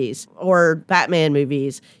Superman movies or Batman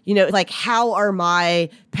movies, like how are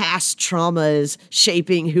my past traumas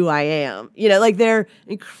shaping who I am? Like they're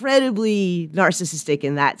incredibly narcissistic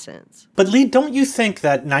in that sense. But Lee, don't you think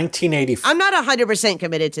that 1984... I'm not 100%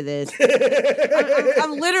 committed to this.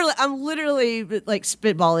 I'm literally like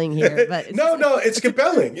spitballing here, but no, it's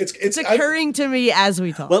compelling. It's occurring to me as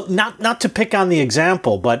we talk. Well, not to pick on the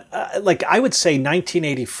example, but I would say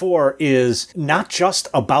 1984 is not just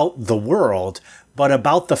about the world, but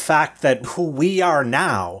about the fact that who we are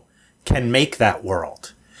now can make that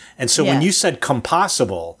world. And so when you said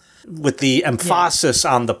compossible, with the emphasis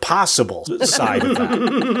on the possible side of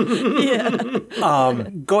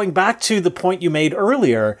that. Going back to the point you made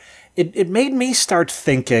earlier, it made me start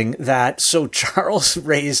thinking that, so Charles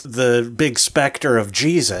raised the big specter of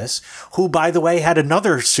Jesus, who, by the way, had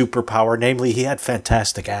another superpower, namely he had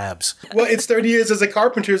fantastic abs. Well, it's 30 years as a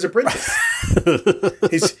carpenter's apprentice.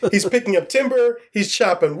 He's picking up timber, he's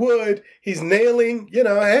chopping wood, he's nailing,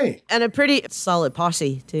 hey. And a pretty solid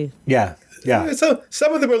posse, too. Yeah. Yeah. So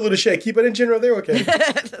some of them are a little shaky, but in general, they're okay.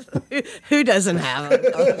 Who doesn't have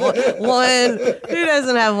one? Who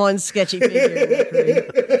doesn't have one sketchy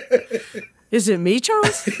figure? Is it me,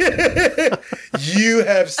 Charles? You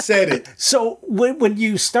have said it. So when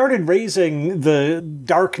you started raising the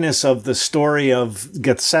darkness of the story of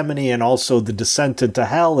Gethsemane and also the descent into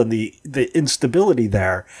hell and the instability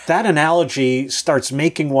there, that analogy starts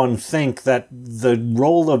making one think that the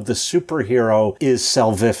role of the superhero is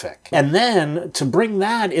salvific. And then to bring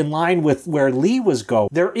that in line with where Lee was going,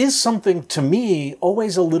 there is something to me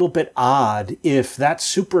always a little bit odd if that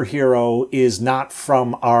superhero is not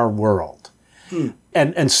from our world.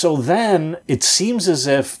 And so then it seems as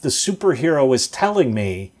if the superhero is telling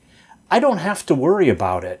me, I don't have to worry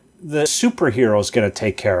about it. The superhero is going to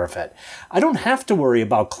take care of it. I don't have to worry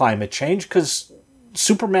about climate change because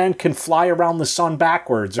Superman can fly around the sun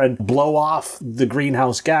backwards and blow off the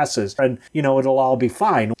greenhouse gases and, it'll all be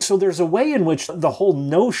fine. So there's a way in which the whole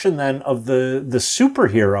notion then of the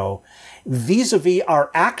superhero vis-a-vis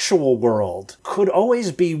our actual world could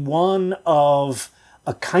always be one of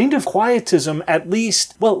a kind of quietism, at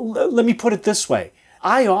least. Well, let me put it this way.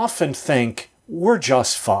 I often think we're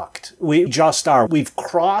just fucked. We just are. We've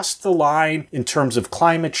crossed the line in terms of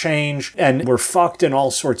climate change, and we're fucked in all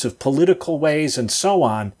sorts of political ways and so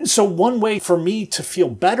on. So one way for me to feel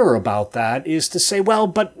better about that is to say, well,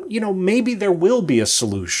 but, maybe there will be a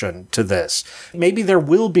solution to this. Maybe there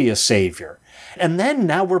will be a savior. And then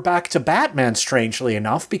now we're back to Batman, strangely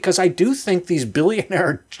enough, because I do think these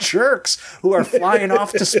billionaire jerks who are flying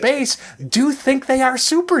off to space do think they are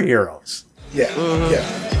superheroes. Yeah, yeah.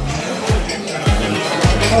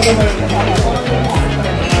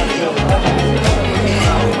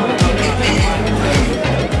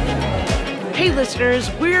 Hey listeners,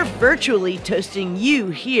 we're virtually toasting you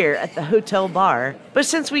here at the hotel bar, but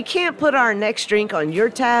since we can't put our next drink on your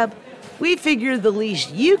tab, we figure the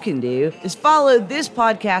least you can do is follow this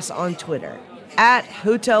podcast on Twitter, at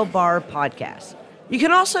Hotel Bar Podcast. You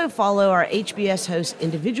can also follow our HBS hosts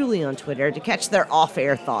individually on Twitter to catch their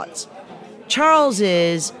off-air thoughts. Charles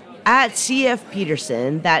is at CF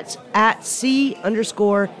Peterson, that's at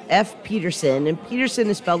C_F Peterson, and Peterson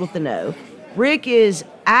is spelled with an O. Rick is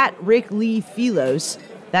at Rick Lee Philos.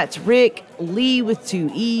 That's Rick Lee with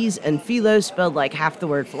 2 E's and Philos spelled like half the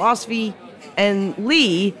word philosophy. And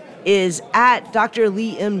Lee is at Dr.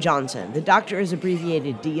 Lee M. Johnson. The doctor is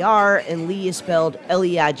abbreviated DR and Lee is spelled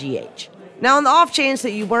Leigh. Now, on the off chance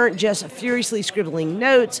that you weren't just furiously scribbling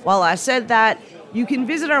notes while I said that, you can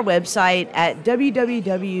visit our website at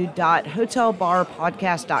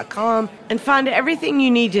www.hotelbarpodcast.com and find everything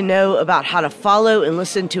you need to know about how to follow and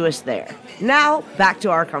listen to us there. Now, back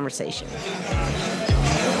to our conversation.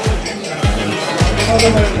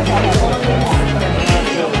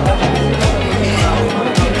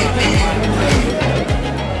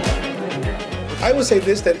 I would say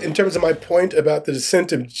this, that in terms of my point about the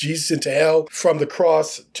descent of Jesus into hell, from the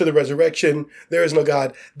cross to the resurrection, there is no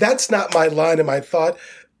God. That's not my line and my thought.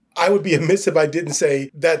 I would be amiss if I didn't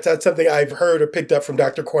say that that's something I've heard or picked up from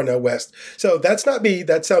Dr. Cornel West. So that's not me.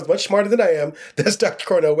 That sounds much smarter than I am. That's Dr.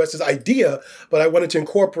 Cornel West's idea, but I wanted to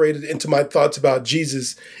incorporate it into my thoughts about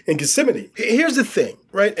Jesus in Gethsemane. Here's the thing,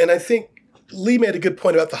 right? And I think Lee made a good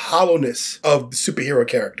point about the hollowness of the superhero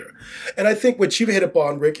character. And I think what you've hit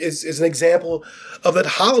upon, Rick, is an example of that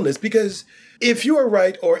hollowness, because if you are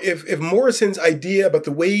right, or if Morrison's idea about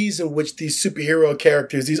the ways in which these superhero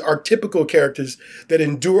characters, these archetypical characters that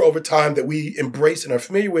endure over time that we embrace and are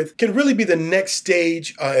familiar with, can really be the next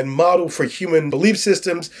stage and model for human belief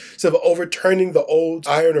systems, instead of overturning the old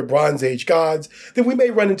Iron or Bronze Age gods, then we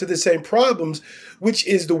may run into the same problems, which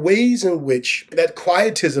is the ways in which that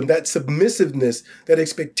quietism, that submissiveness, that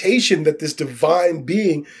expectation that this divine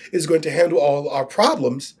being is going to handle all our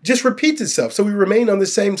problems just repeats itself. So we remain on the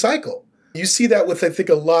same cycle. You see that with, I think,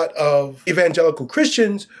 a lot of evangelical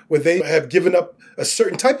Christians, where they have given up a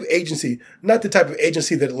certain type of agency, not the type of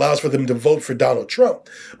agency that allows for them to vote for Donald Trump,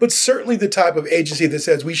 but certainly the type of agency that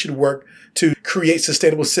says we should work to create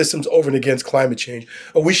sustainable systems over and against climate change,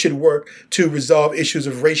 or we should work to resolve issues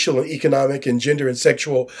of racial and economic and gender and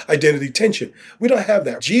sexual identity tension. We don't have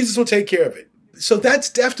that. Jesus will take care of it. So that's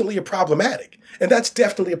definitely a problematic. And that's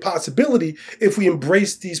definitely a possibility if we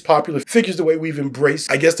embrace these popular figures the way we've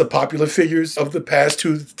embraced, I guess, the popular figures of the past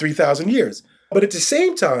 2,000-3,000 years. But at the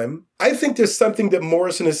same time, I think there's something that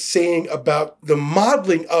Morrison is saying about the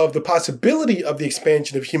modeling of the possibility of the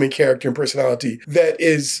expansion of human character and personality that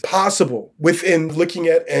is possible within looking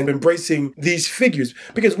at and embracing these figures.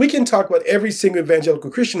 Because we can talk about every single evangelical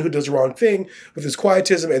Christian who does the wrong thing with his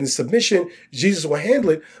quietism and his submission. Jesus will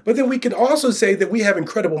handle it. But then we can also say that we have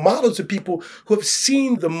incredible models of people who have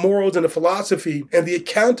seen the morals and the philosophy and the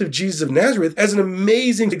account of Jesus of Nazareth as an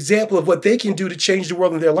amazing example of what they can do to change the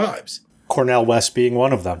world in their lives. Cornel West being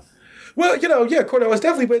one of them. Well, Cornel West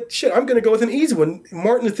definitely, but shit, I'm going to go with an easy one.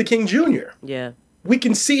 Martin Luther King Jr. Yeah. We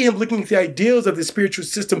can see him looking at the ideals of the spiritual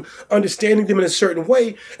system, understanding them in a certain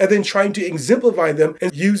way, and then trying to exemplify them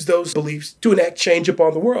and use those beliefs to enact change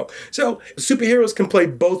upon the world. So superheroes can play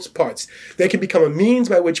both parts. They can become a means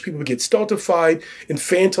by which people get stultified,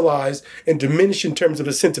 infantilized, and diminished in terms of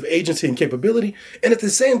a sense of agency and capability. And at the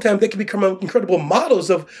same time, they can become incredible models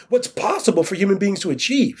of what's possible for human beings to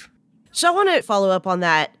achieve. So I want to follow up on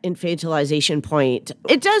that infantilization point.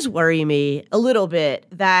 It does worry me a little bit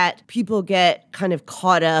that people get kind of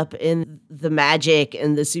caught up in the magic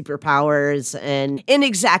and the superpowers, and in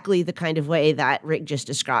exactly the kind of way that Rick just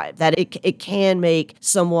described, that it can make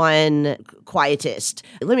someone quietist.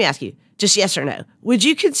 Let me ask you, just yes or no, would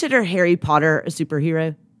you consider Harry Potter a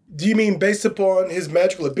superhero? Do you mean based upon his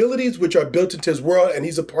magical abilities, which are built into his world, and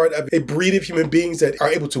he's a part of a breed of human beings that are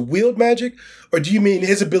able to wield magic? Or do you mean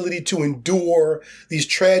his ability to endure these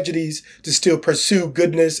tragedies, to still pursue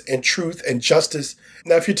goodness and truth and justice?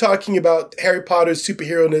 Now, if you're talking about Harry Potter's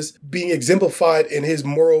superhero-ness being exemplified in his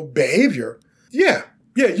moral behavior, yeah,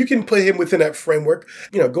 you can put him within that framework.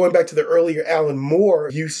 Going back to the earlier Alan Moore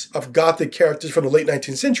use of Gothic characters from the late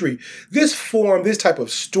 19th century, this type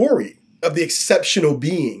of story of the exceptional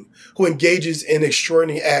being who engages in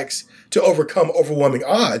extraordinary acts to overcome overwhelming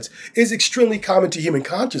odds is extremely common to human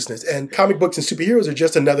consciousness. And comic books and superheroes are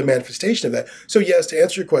just another manifestation of that. So yes, to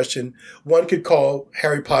answer your question, one could call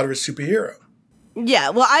Harry Potter a superhero. Yeah,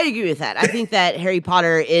 well, I agree with that. I think that Harry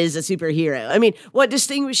Potter is a superhero. I mean, what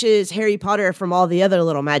distinguishes Harry Potter from all the other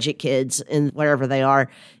little magic kids and wherever they are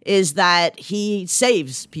is that he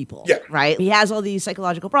saves people, right? He has all these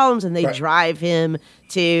psychological problems and they drive him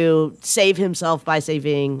to save himself by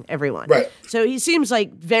saving everyone. Right. So he seems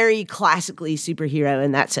like very classically superhero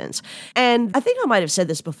in that sense. And I think I might have said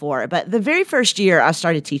this before, but the very first year I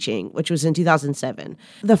started teaching, which was in 2007,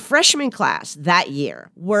 the freshman class that year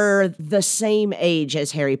were the same age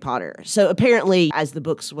as Harry Potter. So apparently, as the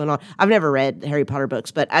books went on, I've never read the Harry Potter books,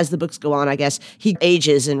 but as the books go on, I guess he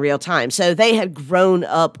ages in real time. So they had grown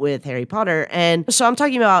up with Harry Potter. And so I'm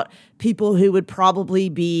talking about people who would probably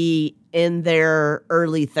be in their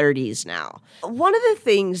early 30s now. One of the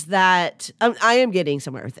things that I am getting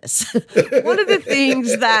somewhere with this. One of the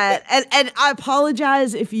things that, and I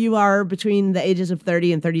apologize if you are between the ages of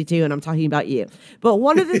 30 and 32, and I'm talking about you. But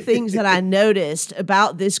one of the things that I noticed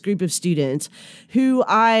about this group of students who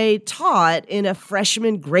I taught in a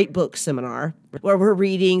freshman great book seminar, where we're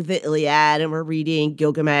reading the Iliad and we're reading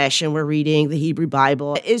Gilgamesh and we're reading the Hebrew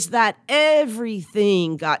Bible, is that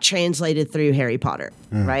everything got translated through Harry Potter,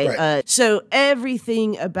 right? So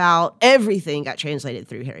everything got translated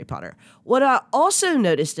through Harry Potter. What I also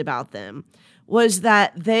noticed about them was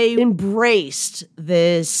that they embraced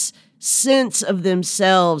this sense of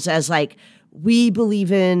themselves as like, we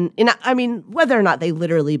believe in, I mean, whether or not they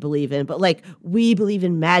literally believe in, but like, we believe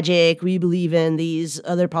in magic, we believe in these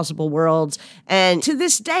other possible worlds. And to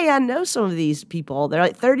this day, I know some of these people, they're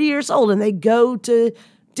like 30 years old and they go to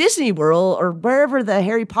Disney World or wherever the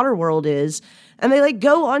Harry Potter world is, and they like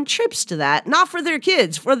go on trips to that, not for their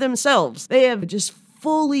kids, for themselves. They have just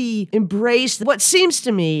fully embraced what seems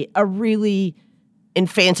to me a really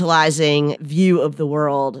infantilizing view of the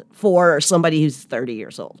world for somebody who's 30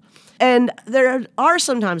 years old. And there are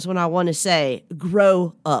sometimes when I want to say,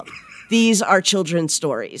 grow up. These are children's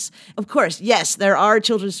stories. Of course, yes, there are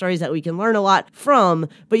children's stories that we can learn a lot from,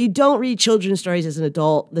 but you don't read children's stories as an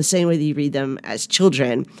adult the same way that you read them as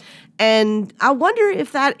children. And I wonder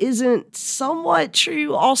if that isn't somewhat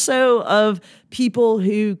true also of people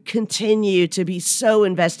who continue to be so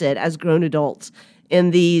invested as grown adults in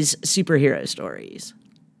these superhero stories.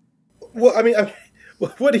 Well, I mean,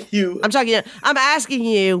 what do you... I'm asking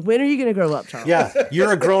you, when are you going to grow up, Charles? Yeah,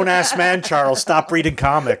 you're a grown-ass man, Charles. Stop reading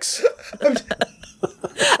comics.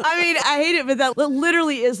 I mean, I hate it, but that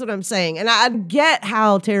literally is what I'm saying. And I get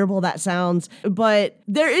how terrible that sounds, but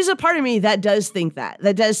there is a part of me that does think that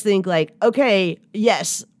does think like, okay,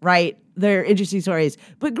 yes, right, they're interesting stories,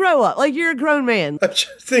 but grow up. Like, you're a grown man. I'm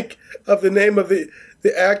trying to think of the name of the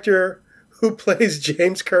actor who plays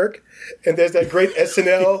James Kirk. And there's that great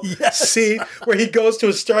SNL scene where he goes to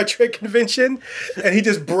a Star Trek convention and he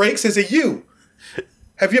just breaks as a you.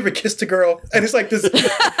 Have you ever kissed a girl? And it's like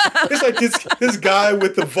this guy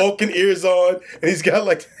with the Vulcan ears on, and he's got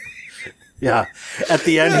like... Yeah. At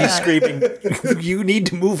the end, he's screaming, you need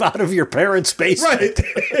to move out of your parents' basement.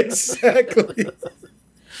 Right. Exactly.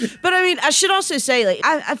 But I mean, I should also say, like,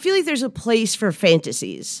 I feel like there's a place for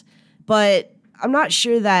fantasies, but I'm not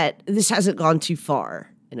sure that this hasn't gone too far.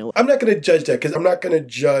 I'm not going to judge that because I'm not going to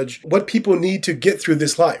judge what people need to get through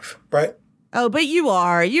this life, right? Oh, but you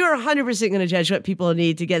are 100% going to judge what people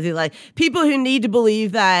need to get through. Like, people who need to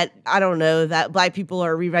believe that, I don't know, that Black people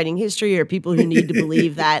are rewriting history, or people who need to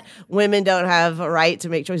believe that women don't have a right to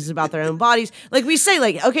make choices about their own bodies. Like, we say,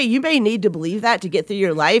 like, okay, you may need to believe that to get through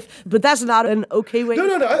your life, but that's not an okay way.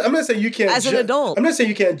 No. I'm not saying you can't. As an adult. I'm not saying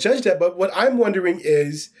you can't judge that, but what I'm wondering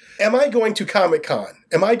is, am I going to Comic-Con?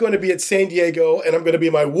 Am I going to be at San Diego and I'm going to be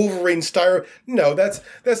in my Wolverine style? No, that's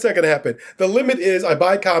not going to happen. The limit is I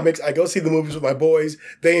buy comics, I go see the movies with my boys,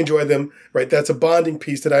 they enjoy them, right? That's a bonding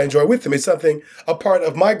piece that I enjoy with them. It's something, a part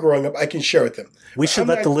of my growing up I can share with them. We should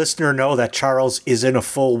let the listener know that Charles is in a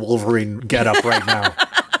full Wolverine getup right now.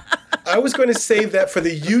 I was going to save that for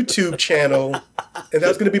the YouTube channel, and that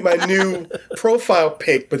was going to be my new profile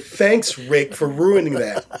pic. But thanks, Rick, for ruining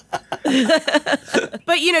that.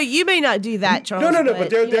 But, you may not do that, Charles. No, but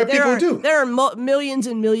there are people who do. There are millions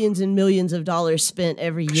and millions and millions of dollars spent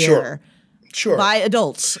every year. Sure. By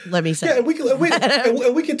adults, let me say. Yeah, and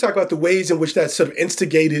we can talk about the ways in which that's sort of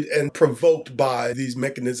instigated and provoked by these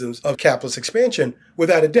mechanisms of capitalist expansion,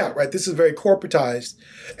 without a doubt, right? This is very corporatized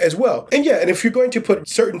as well. And and if you're going to put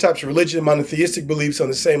certain types of religion, monotheistic beliefs on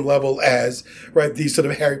the same level as, right, these sort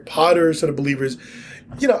of Harry Potter sort of believers,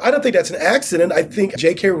 I don't think that's an accident. I think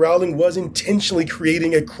J.K. Rowling was intentionally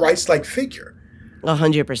creating a Christ-like figure.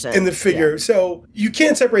 100%. in the figure. Yeah. So you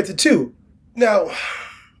can't separate the two. Now,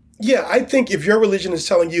 yeah, I think if your religion is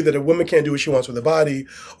telling you that a woman can't do what she wants with her body,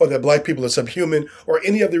 or that black people are subhuman, or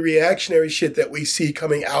any of the reactionary shit that we see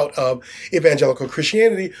coming out of evangelical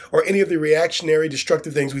Christianity, or any of the reactionary,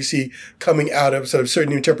 destructive things we see coming out of sort of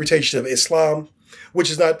certain interpretations of Islam, which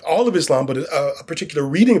is not all of Islam, but a particular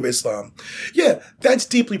reading of Islam. Yeah, that's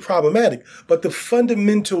deeply problematic. But the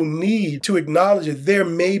fundamental need to acknowledge that there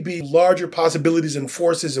may be larger possibilities and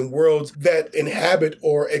forces and worlds that inhabit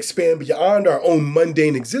or expand beyond our own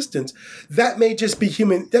mundane existence, that may just be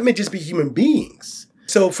human beings.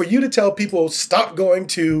 So for you to tell people, stop going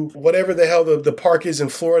to whatever the hell the park is in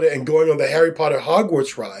Florida and going on the Harry Potter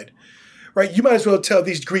Hogwarts ride, right? You might as well tell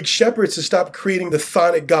these Greek shepherds to stop creating the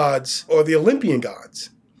chthonic gods or the Olympian gods.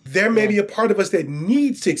 There may be a part of us that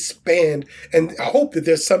needs to expand and hope that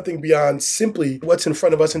there's something beyond simply what's in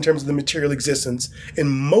front of us in terms of the material existence. In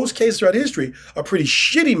most cases throughout history, a pretty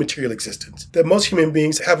shitty material existence that most human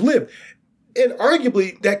beings have lived. And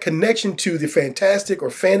arguably, that connection to the fantastic or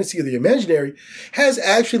fantasy or the imaginary has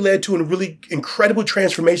actually led to really incredible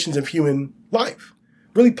transformations of human life.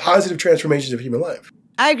 Really positive transformations of human life.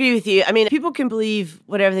 I agree with you. I mean, people can believe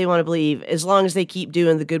whatever they want to believe as long as they keep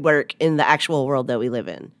doing the good work in the actual world that we live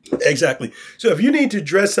in. Exactly. So if you need to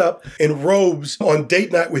dress up in robes on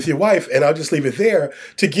date night with your wife, and I'll just leave it there,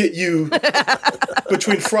 to get you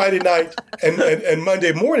between Friday night and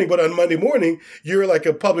Monday morning, but on Monday morning, you're like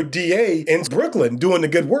a public DA in Brooklyn doing the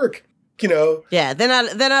good work, you know. Yeah, then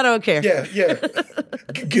I don't care. Yeah.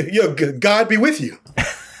 God be with you.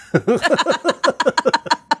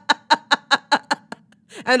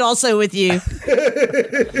 And also with you.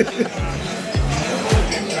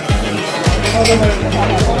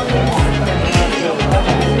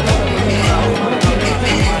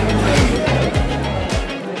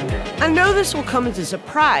 I know this will come as a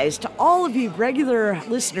surprise to all of you regular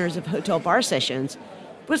listeners of Hotel Bar Sessions,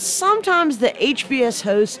 but sometimes the HBS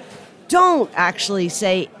hosts don't actually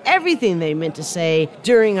say everything they meant to say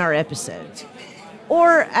during our episodes.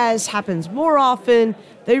 Or, as happens more often,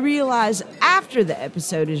 they realize after the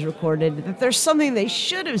episode is recorded that there's something they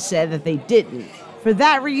should have said that they didn't. For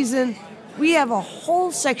that reason, we have a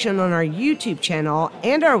whole section on our YouTube channel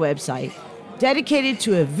and our website dedicated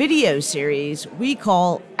to a video series we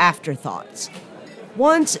call Afterthoughts.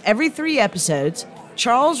 Once every 3 episodes,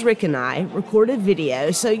 Charles, Rick, and I record a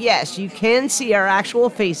video, so yes, you can see our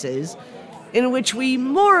actual faces, in which we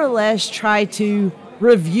more or less try to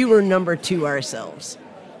reviewer number 2 ourselves.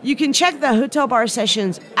 You can check the Hotel Bar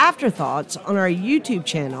Sessions Afterthoughts on our YouTube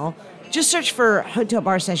channel. Just search for Hotel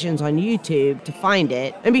Bar Sessions on YouTube to find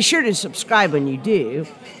it, and be sure to subscribe when you do.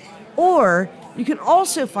 Or you can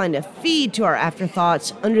also find a feed to our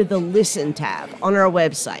Afterthoughts under the Listen tab on our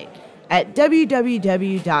website at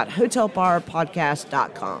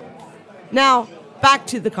www.hotelbarpodcast.com. Now, back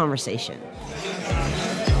to the conversation.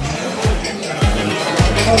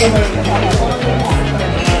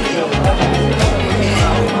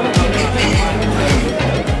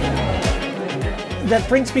 That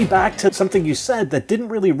brings me back to something you said that didn't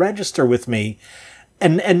really register with me.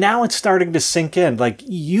 And now it's starting to sink in. Like,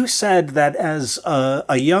 you said that as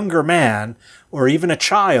a younger man, or even a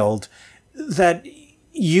child, that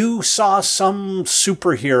you saw some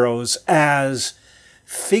superheroes as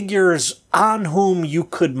figures on whom you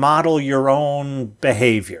could model your own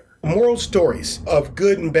behavior. Moral stories of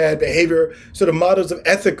good and bad behavior, sort of models of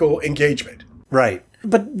ethical engagement. Right.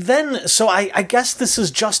 But then, so I guess this is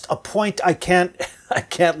just a point I can't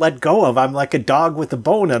let go of. I'm like a dog with a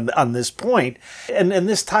bone on this point. And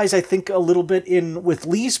this ties, I think, a little bit in with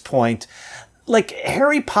Lee's point. Like,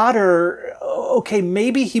 Harry Potter, okay,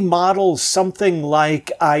 maybe he models something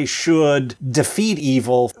like I should defeat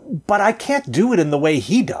evil, but I can't do it in the way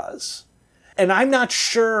he does. And I'm not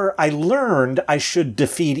sure I learned I should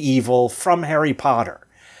defeat evil from Harry Potter.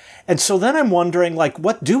 And so then I'm wondering, like,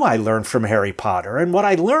 what do I learn from Harry Potter? And what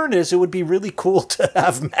I learned is it would be really cool to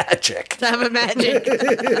have magic. To have a magic.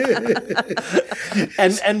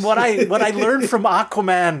 and what I learned from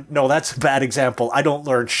Aquaman, no, that's a bad example. I don't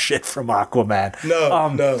learn shit from Aquaman.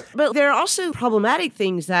 No. But there are also problematic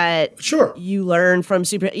things that Sure. you learn from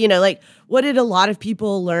like, what did a lot of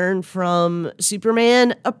people learn from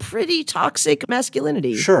Superman? A pretty toxic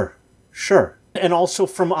masculinity. Sure. And also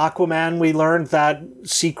from Aquaman, we learned that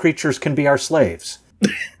sea creatures can be our slaves.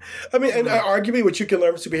 I mean, and arguably what you can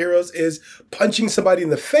learn from superheroes is punching somebody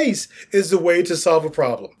in the face is the way to solve a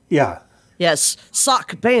problem. Yeah. Yes.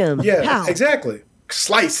 Sock, bam, Yeah, pow. exactly.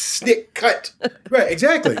 slice, snick, cut. Right,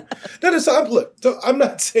 exactly. Look, so I'm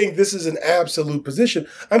not saying this is an absolute position.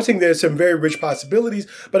 I'm saying there's some very rich possibilities,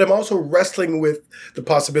 but I'm also wrestling with the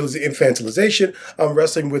possibilities of infantilization. I'm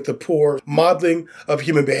wrestling with the poor modeling of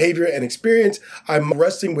human behavior and experience. I'm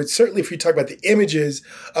wrestling with, certainly if you talk about the images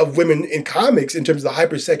of women in comics in terms of the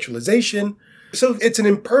hypersexualization. So it's an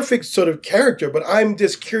imperfect sort of character, but I'm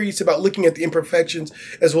just curious about looking at the imperfections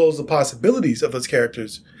as well as the possibilities of those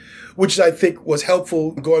characters, which I think was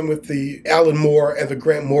helpful going with the Alan Moore and the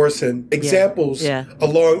Grant Morrison examples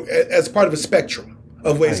along as part of a spectrum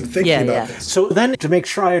of ways of thinking about this. So then, to make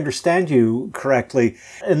sure I understand you correctly,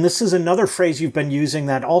 and this is another phrase you've been using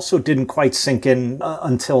that also didn't quite sink in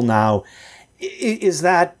until now, is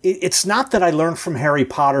that it's not that I learned from Harry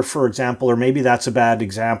Potter, for example, or maybe that's a bad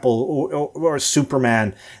example, or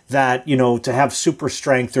Superman, that, you know, to have super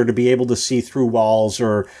strength or to be able to see through walls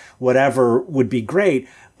or whatever would be great.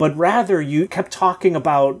 But rather, you kept talking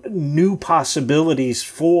about new possibilities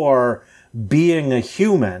for being a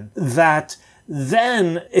human, that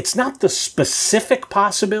then it's not the specific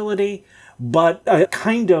possibility, but a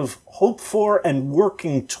kind of hope for and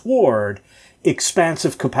working toward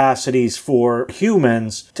expansive capacities for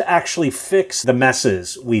humans to actually fix the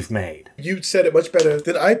messes we've made. You said it much better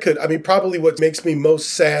than I could. I mean, probably what makes me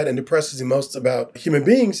most sad and depresses me most about human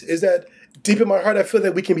beings is that deep in my heart, I feel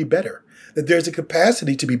that we can be better, that there's a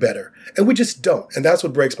capacity to be better, and we just don't. And that's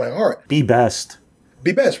what breaks my heart. Be best.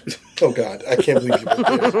 Be best. Oh, God, I can't believe you went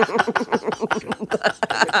there.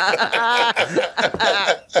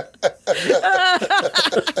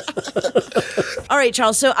 All right,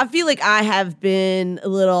 Charles. So I feel like I have been a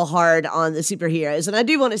little hard on the superheroes. And I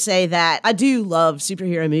do want to say that I do love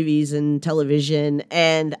superhero movies and television.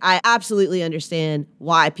 And I absolutely understand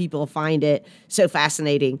why people find it so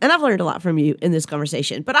fascinating. And I've learned a lot from you in this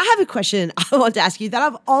conversation. But I have a question I want to ask you that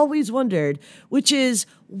I've always wondered, which is,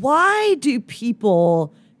 why do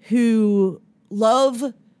people who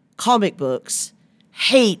love comic books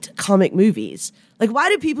hate comic movies? Like, why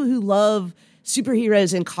do people who love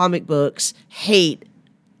superheroes in comic books hate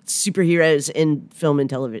superheroes in film and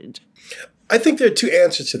television? I think there are two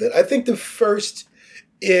answers to that. I think the first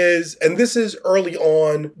is, and this is early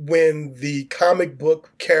on when the comic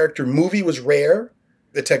book character movie was rare,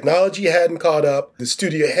 the technology hadn't caught up, the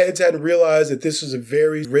studio heads hadn't realized that this was a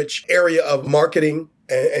very rich area of marketing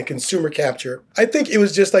and consumer capture. I think it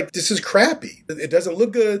was just like, this is crappy. It doesn't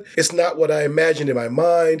look good. It's not what I imagined in my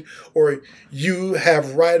mind. Or you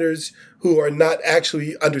have writers who are not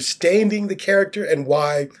actually understanding the character and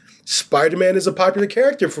why Spider-Man is a popular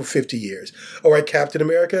character for 50 years, or why Captain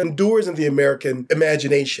America endures in the American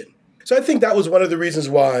imagination. So I think that was one of the reasons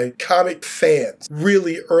why comic fans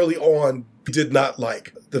really early on did not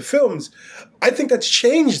like the films. I think that's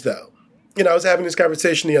changed, though. You know, I was having this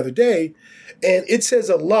conversation the other day, and it says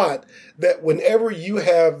a lot that whenever you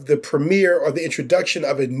have the premiere or the introduction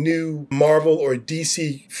of a new Marvel or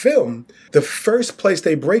DC film, the first place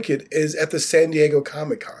they break it is at the San Diego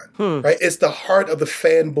Comic-Con, right? It's the heart of the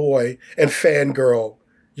fanboy and fangirl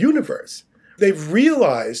universe. They've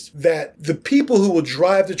realized that the people who will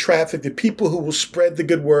drive the traffic, the people who will spread the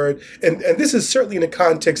good word, and this is certainly in the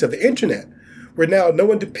context of the internet, where now no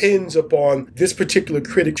one depends upon this particular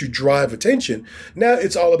critic to drive attention. Now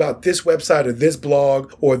it's all about this website or this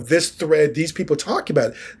blog or this thread, these people talking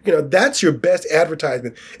about it. You know, that's your best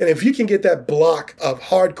advertisement. And if you can get that block of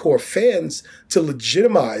hardcore fans to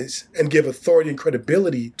legitimize and give authority and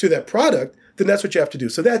credibility to that product, then that's what you have to do.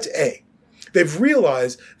 So that's A. They've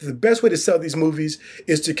realized that the best way to sell these movies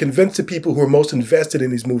is to convince the people who are most invested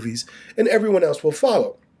in these movies, and everyone else will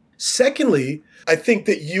follow. Secondly, I think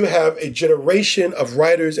that you have a generation of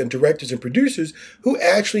writers and directors and producers who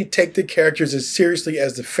actually take the characters as seriously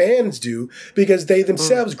as the fans do because they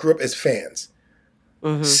themselves grew up as fans.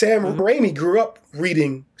 Sam Raimi grew up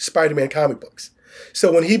reading Spider-Man comic books.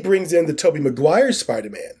 So when he brings in the Tobey Maguire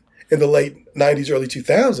Spider-Man in the late 90s, early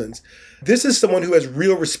 2000s, this is someone who has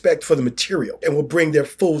real respect for the material and will bring their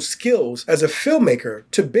full skills as a filmmaker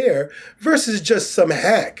to bear versus just some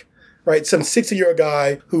hack, right? Some 60-year-old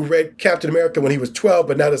guy who read Captain America when he was 12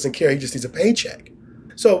 but now doesn't care. He just needs a paycheck.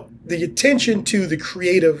 So the attention to the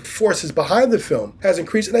creative forces behind the film has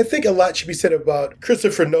increased. And I think a lot should be said about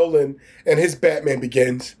Christopher Nolan and his Batman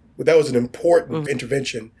Begins. That was an important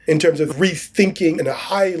intervention in terms of rethinking in a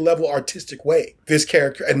high-level artistic way this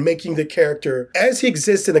character and making the character, as he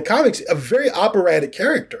exists in the comics, a very operatic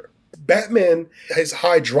character. Batman has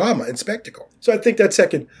high drama and spectacle. So I think that's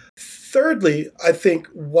second. thirdly, I think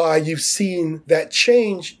why you've seen that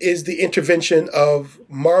change is the intervention of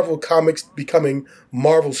Marvel Comics becoming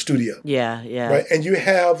Marvel Studio. Yeah. Right? And you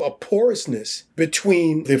have a porousness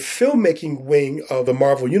between the filmmaking wing of the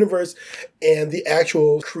Marvel Universe and the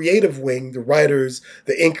actual creative wing, the writers,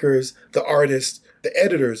 the inkers, the artists, the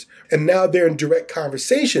editors. And now they're in direct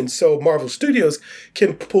conversation. So Marvel Studios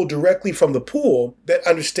can pull directly from the pool that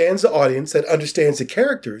understands the audience, that understands the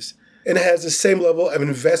characters, and has the same level of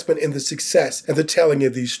investment in the success and the telling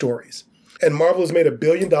of these stories. And Marvel has made $1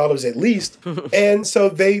 billion at least. And so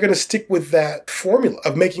they're going to stick with that formula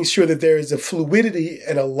of making sure that there is a fluidity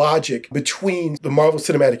and a logic between the Marvel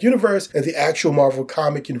Cinematic Universe and the actual Marvel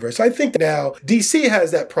comic universe. I think now DC has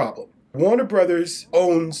that problem. Warner Brothers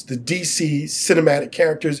owns the DC cinematic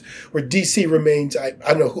characters, where DC remains, I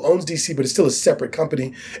don't know who owns DC, but it's still a separate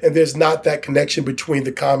company. And there's not that connection between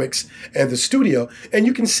the comics and the studio. And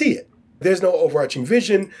you can see it. There's no overarching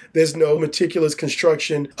vision. There's no meticulous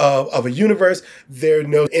construction of a universe. There are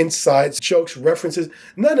no insights, jokes, references,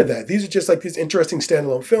 none of that. These are just like these interesting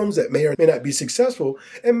standalone films that may or may not be successful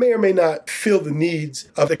and may or may not fill the needs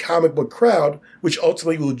of the comic book crowd, which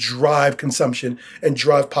ultimately will drive consumption and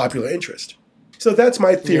drive popular interest. So that's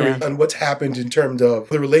my theory on what's happened in terms of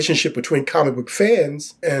the relationship between comic book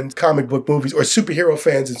fans and comic book movies, or superhero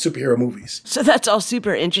fans and superhero movies. So that's all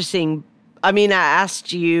super interesting. I mean, I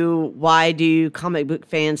asked you, why do comic book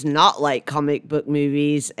fans not like comic book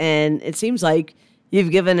movies? And it seems like you've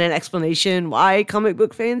given an explanation why comic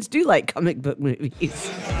book fans do like comic book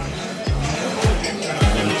movies.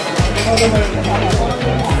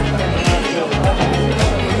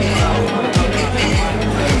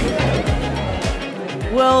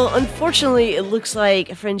 Well, unfortunately, it looks like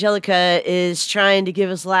Frangelica is trying to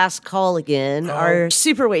give us last call again. Our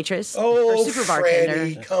super waitress. Oh, our super bartender.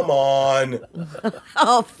 Franny, come on.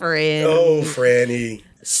 Oh, Fran. Oh, Franny.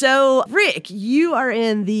 So, Rick, you are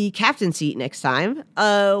in the captain seat next time.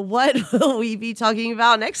 What will we be talking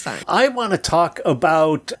about next time? I want to talk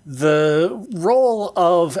about the role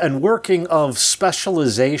of and working of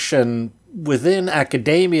specialization within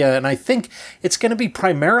academia, and I think it's going to be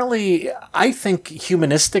primarily,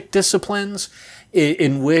 humanistic disciplines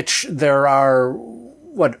in which there are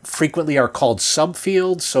what frequently are called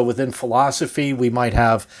subfields. So within philosophy, we might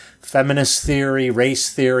have feminist theory,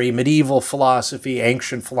 race theory, medieval philosophy,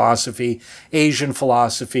 ancient philosophy, Asian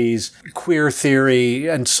philosophies, queer theory,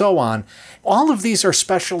 and so on. All of these are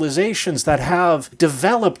specializations that have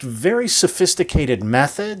developed very sophisticated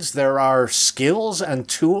methods. There are skills and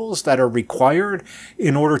tools that are required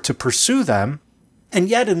in order to pursue them. And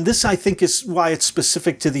yet, and this I think is why it's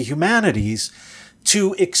specific to the humanities,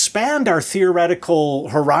 to expand our theoretical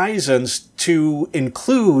horizons to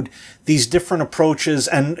include these different approaches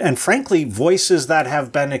and frankly, voices that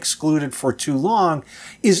have been excluded for too long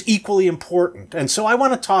is equally important. And so I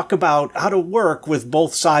want to talk about how to work with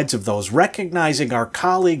both sides of those, recognizing our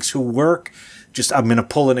colleagues who work, I'm going to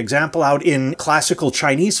pull an example out in classical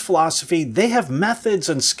Chinese philosophy. They have methods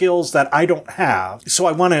and skills that I don't have. So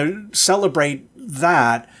I want to celebrate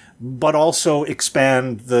that, but also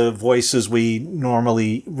expand the voices we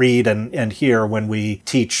normally read and hear when we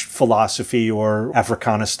teach philosophy or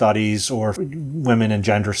Africana studies or women and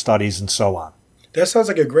gender studies and so on. That sounds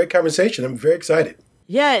like a great conversation. I'm very excited.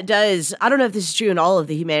 Yeah, it does. I don't know if this is true in all of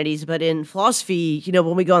the humanities, but in philosophy,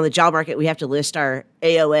 when we go on the job market, we have to list our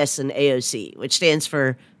AOS and AOC, which stands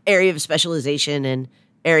for area of specialization and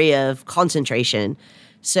area of concentration.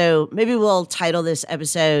 So maybe we'll title this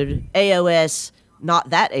episode AOS, Not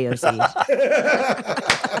That AOC.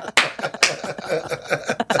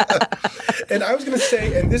 And I was going to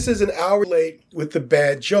say, and this is an hour late with the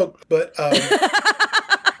bad joke, but I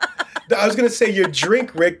was going to say your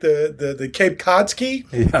drink, Rick, the Cape Cod ski,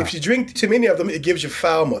 if you drink too many of them, it gives you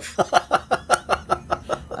Falmouth.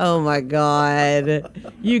 Oh my God.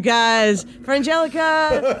 You guys,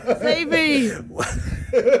 Frangelica, save me.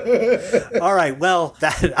 All right. Well,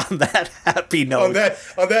 on that happy note.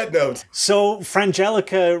 On that note. So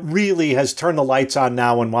Frangelica really has turned the lights on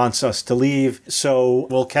now and wants us to leave. So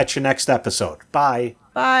we'll catch you next episode. Bye.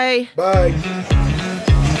 Bye. Bye.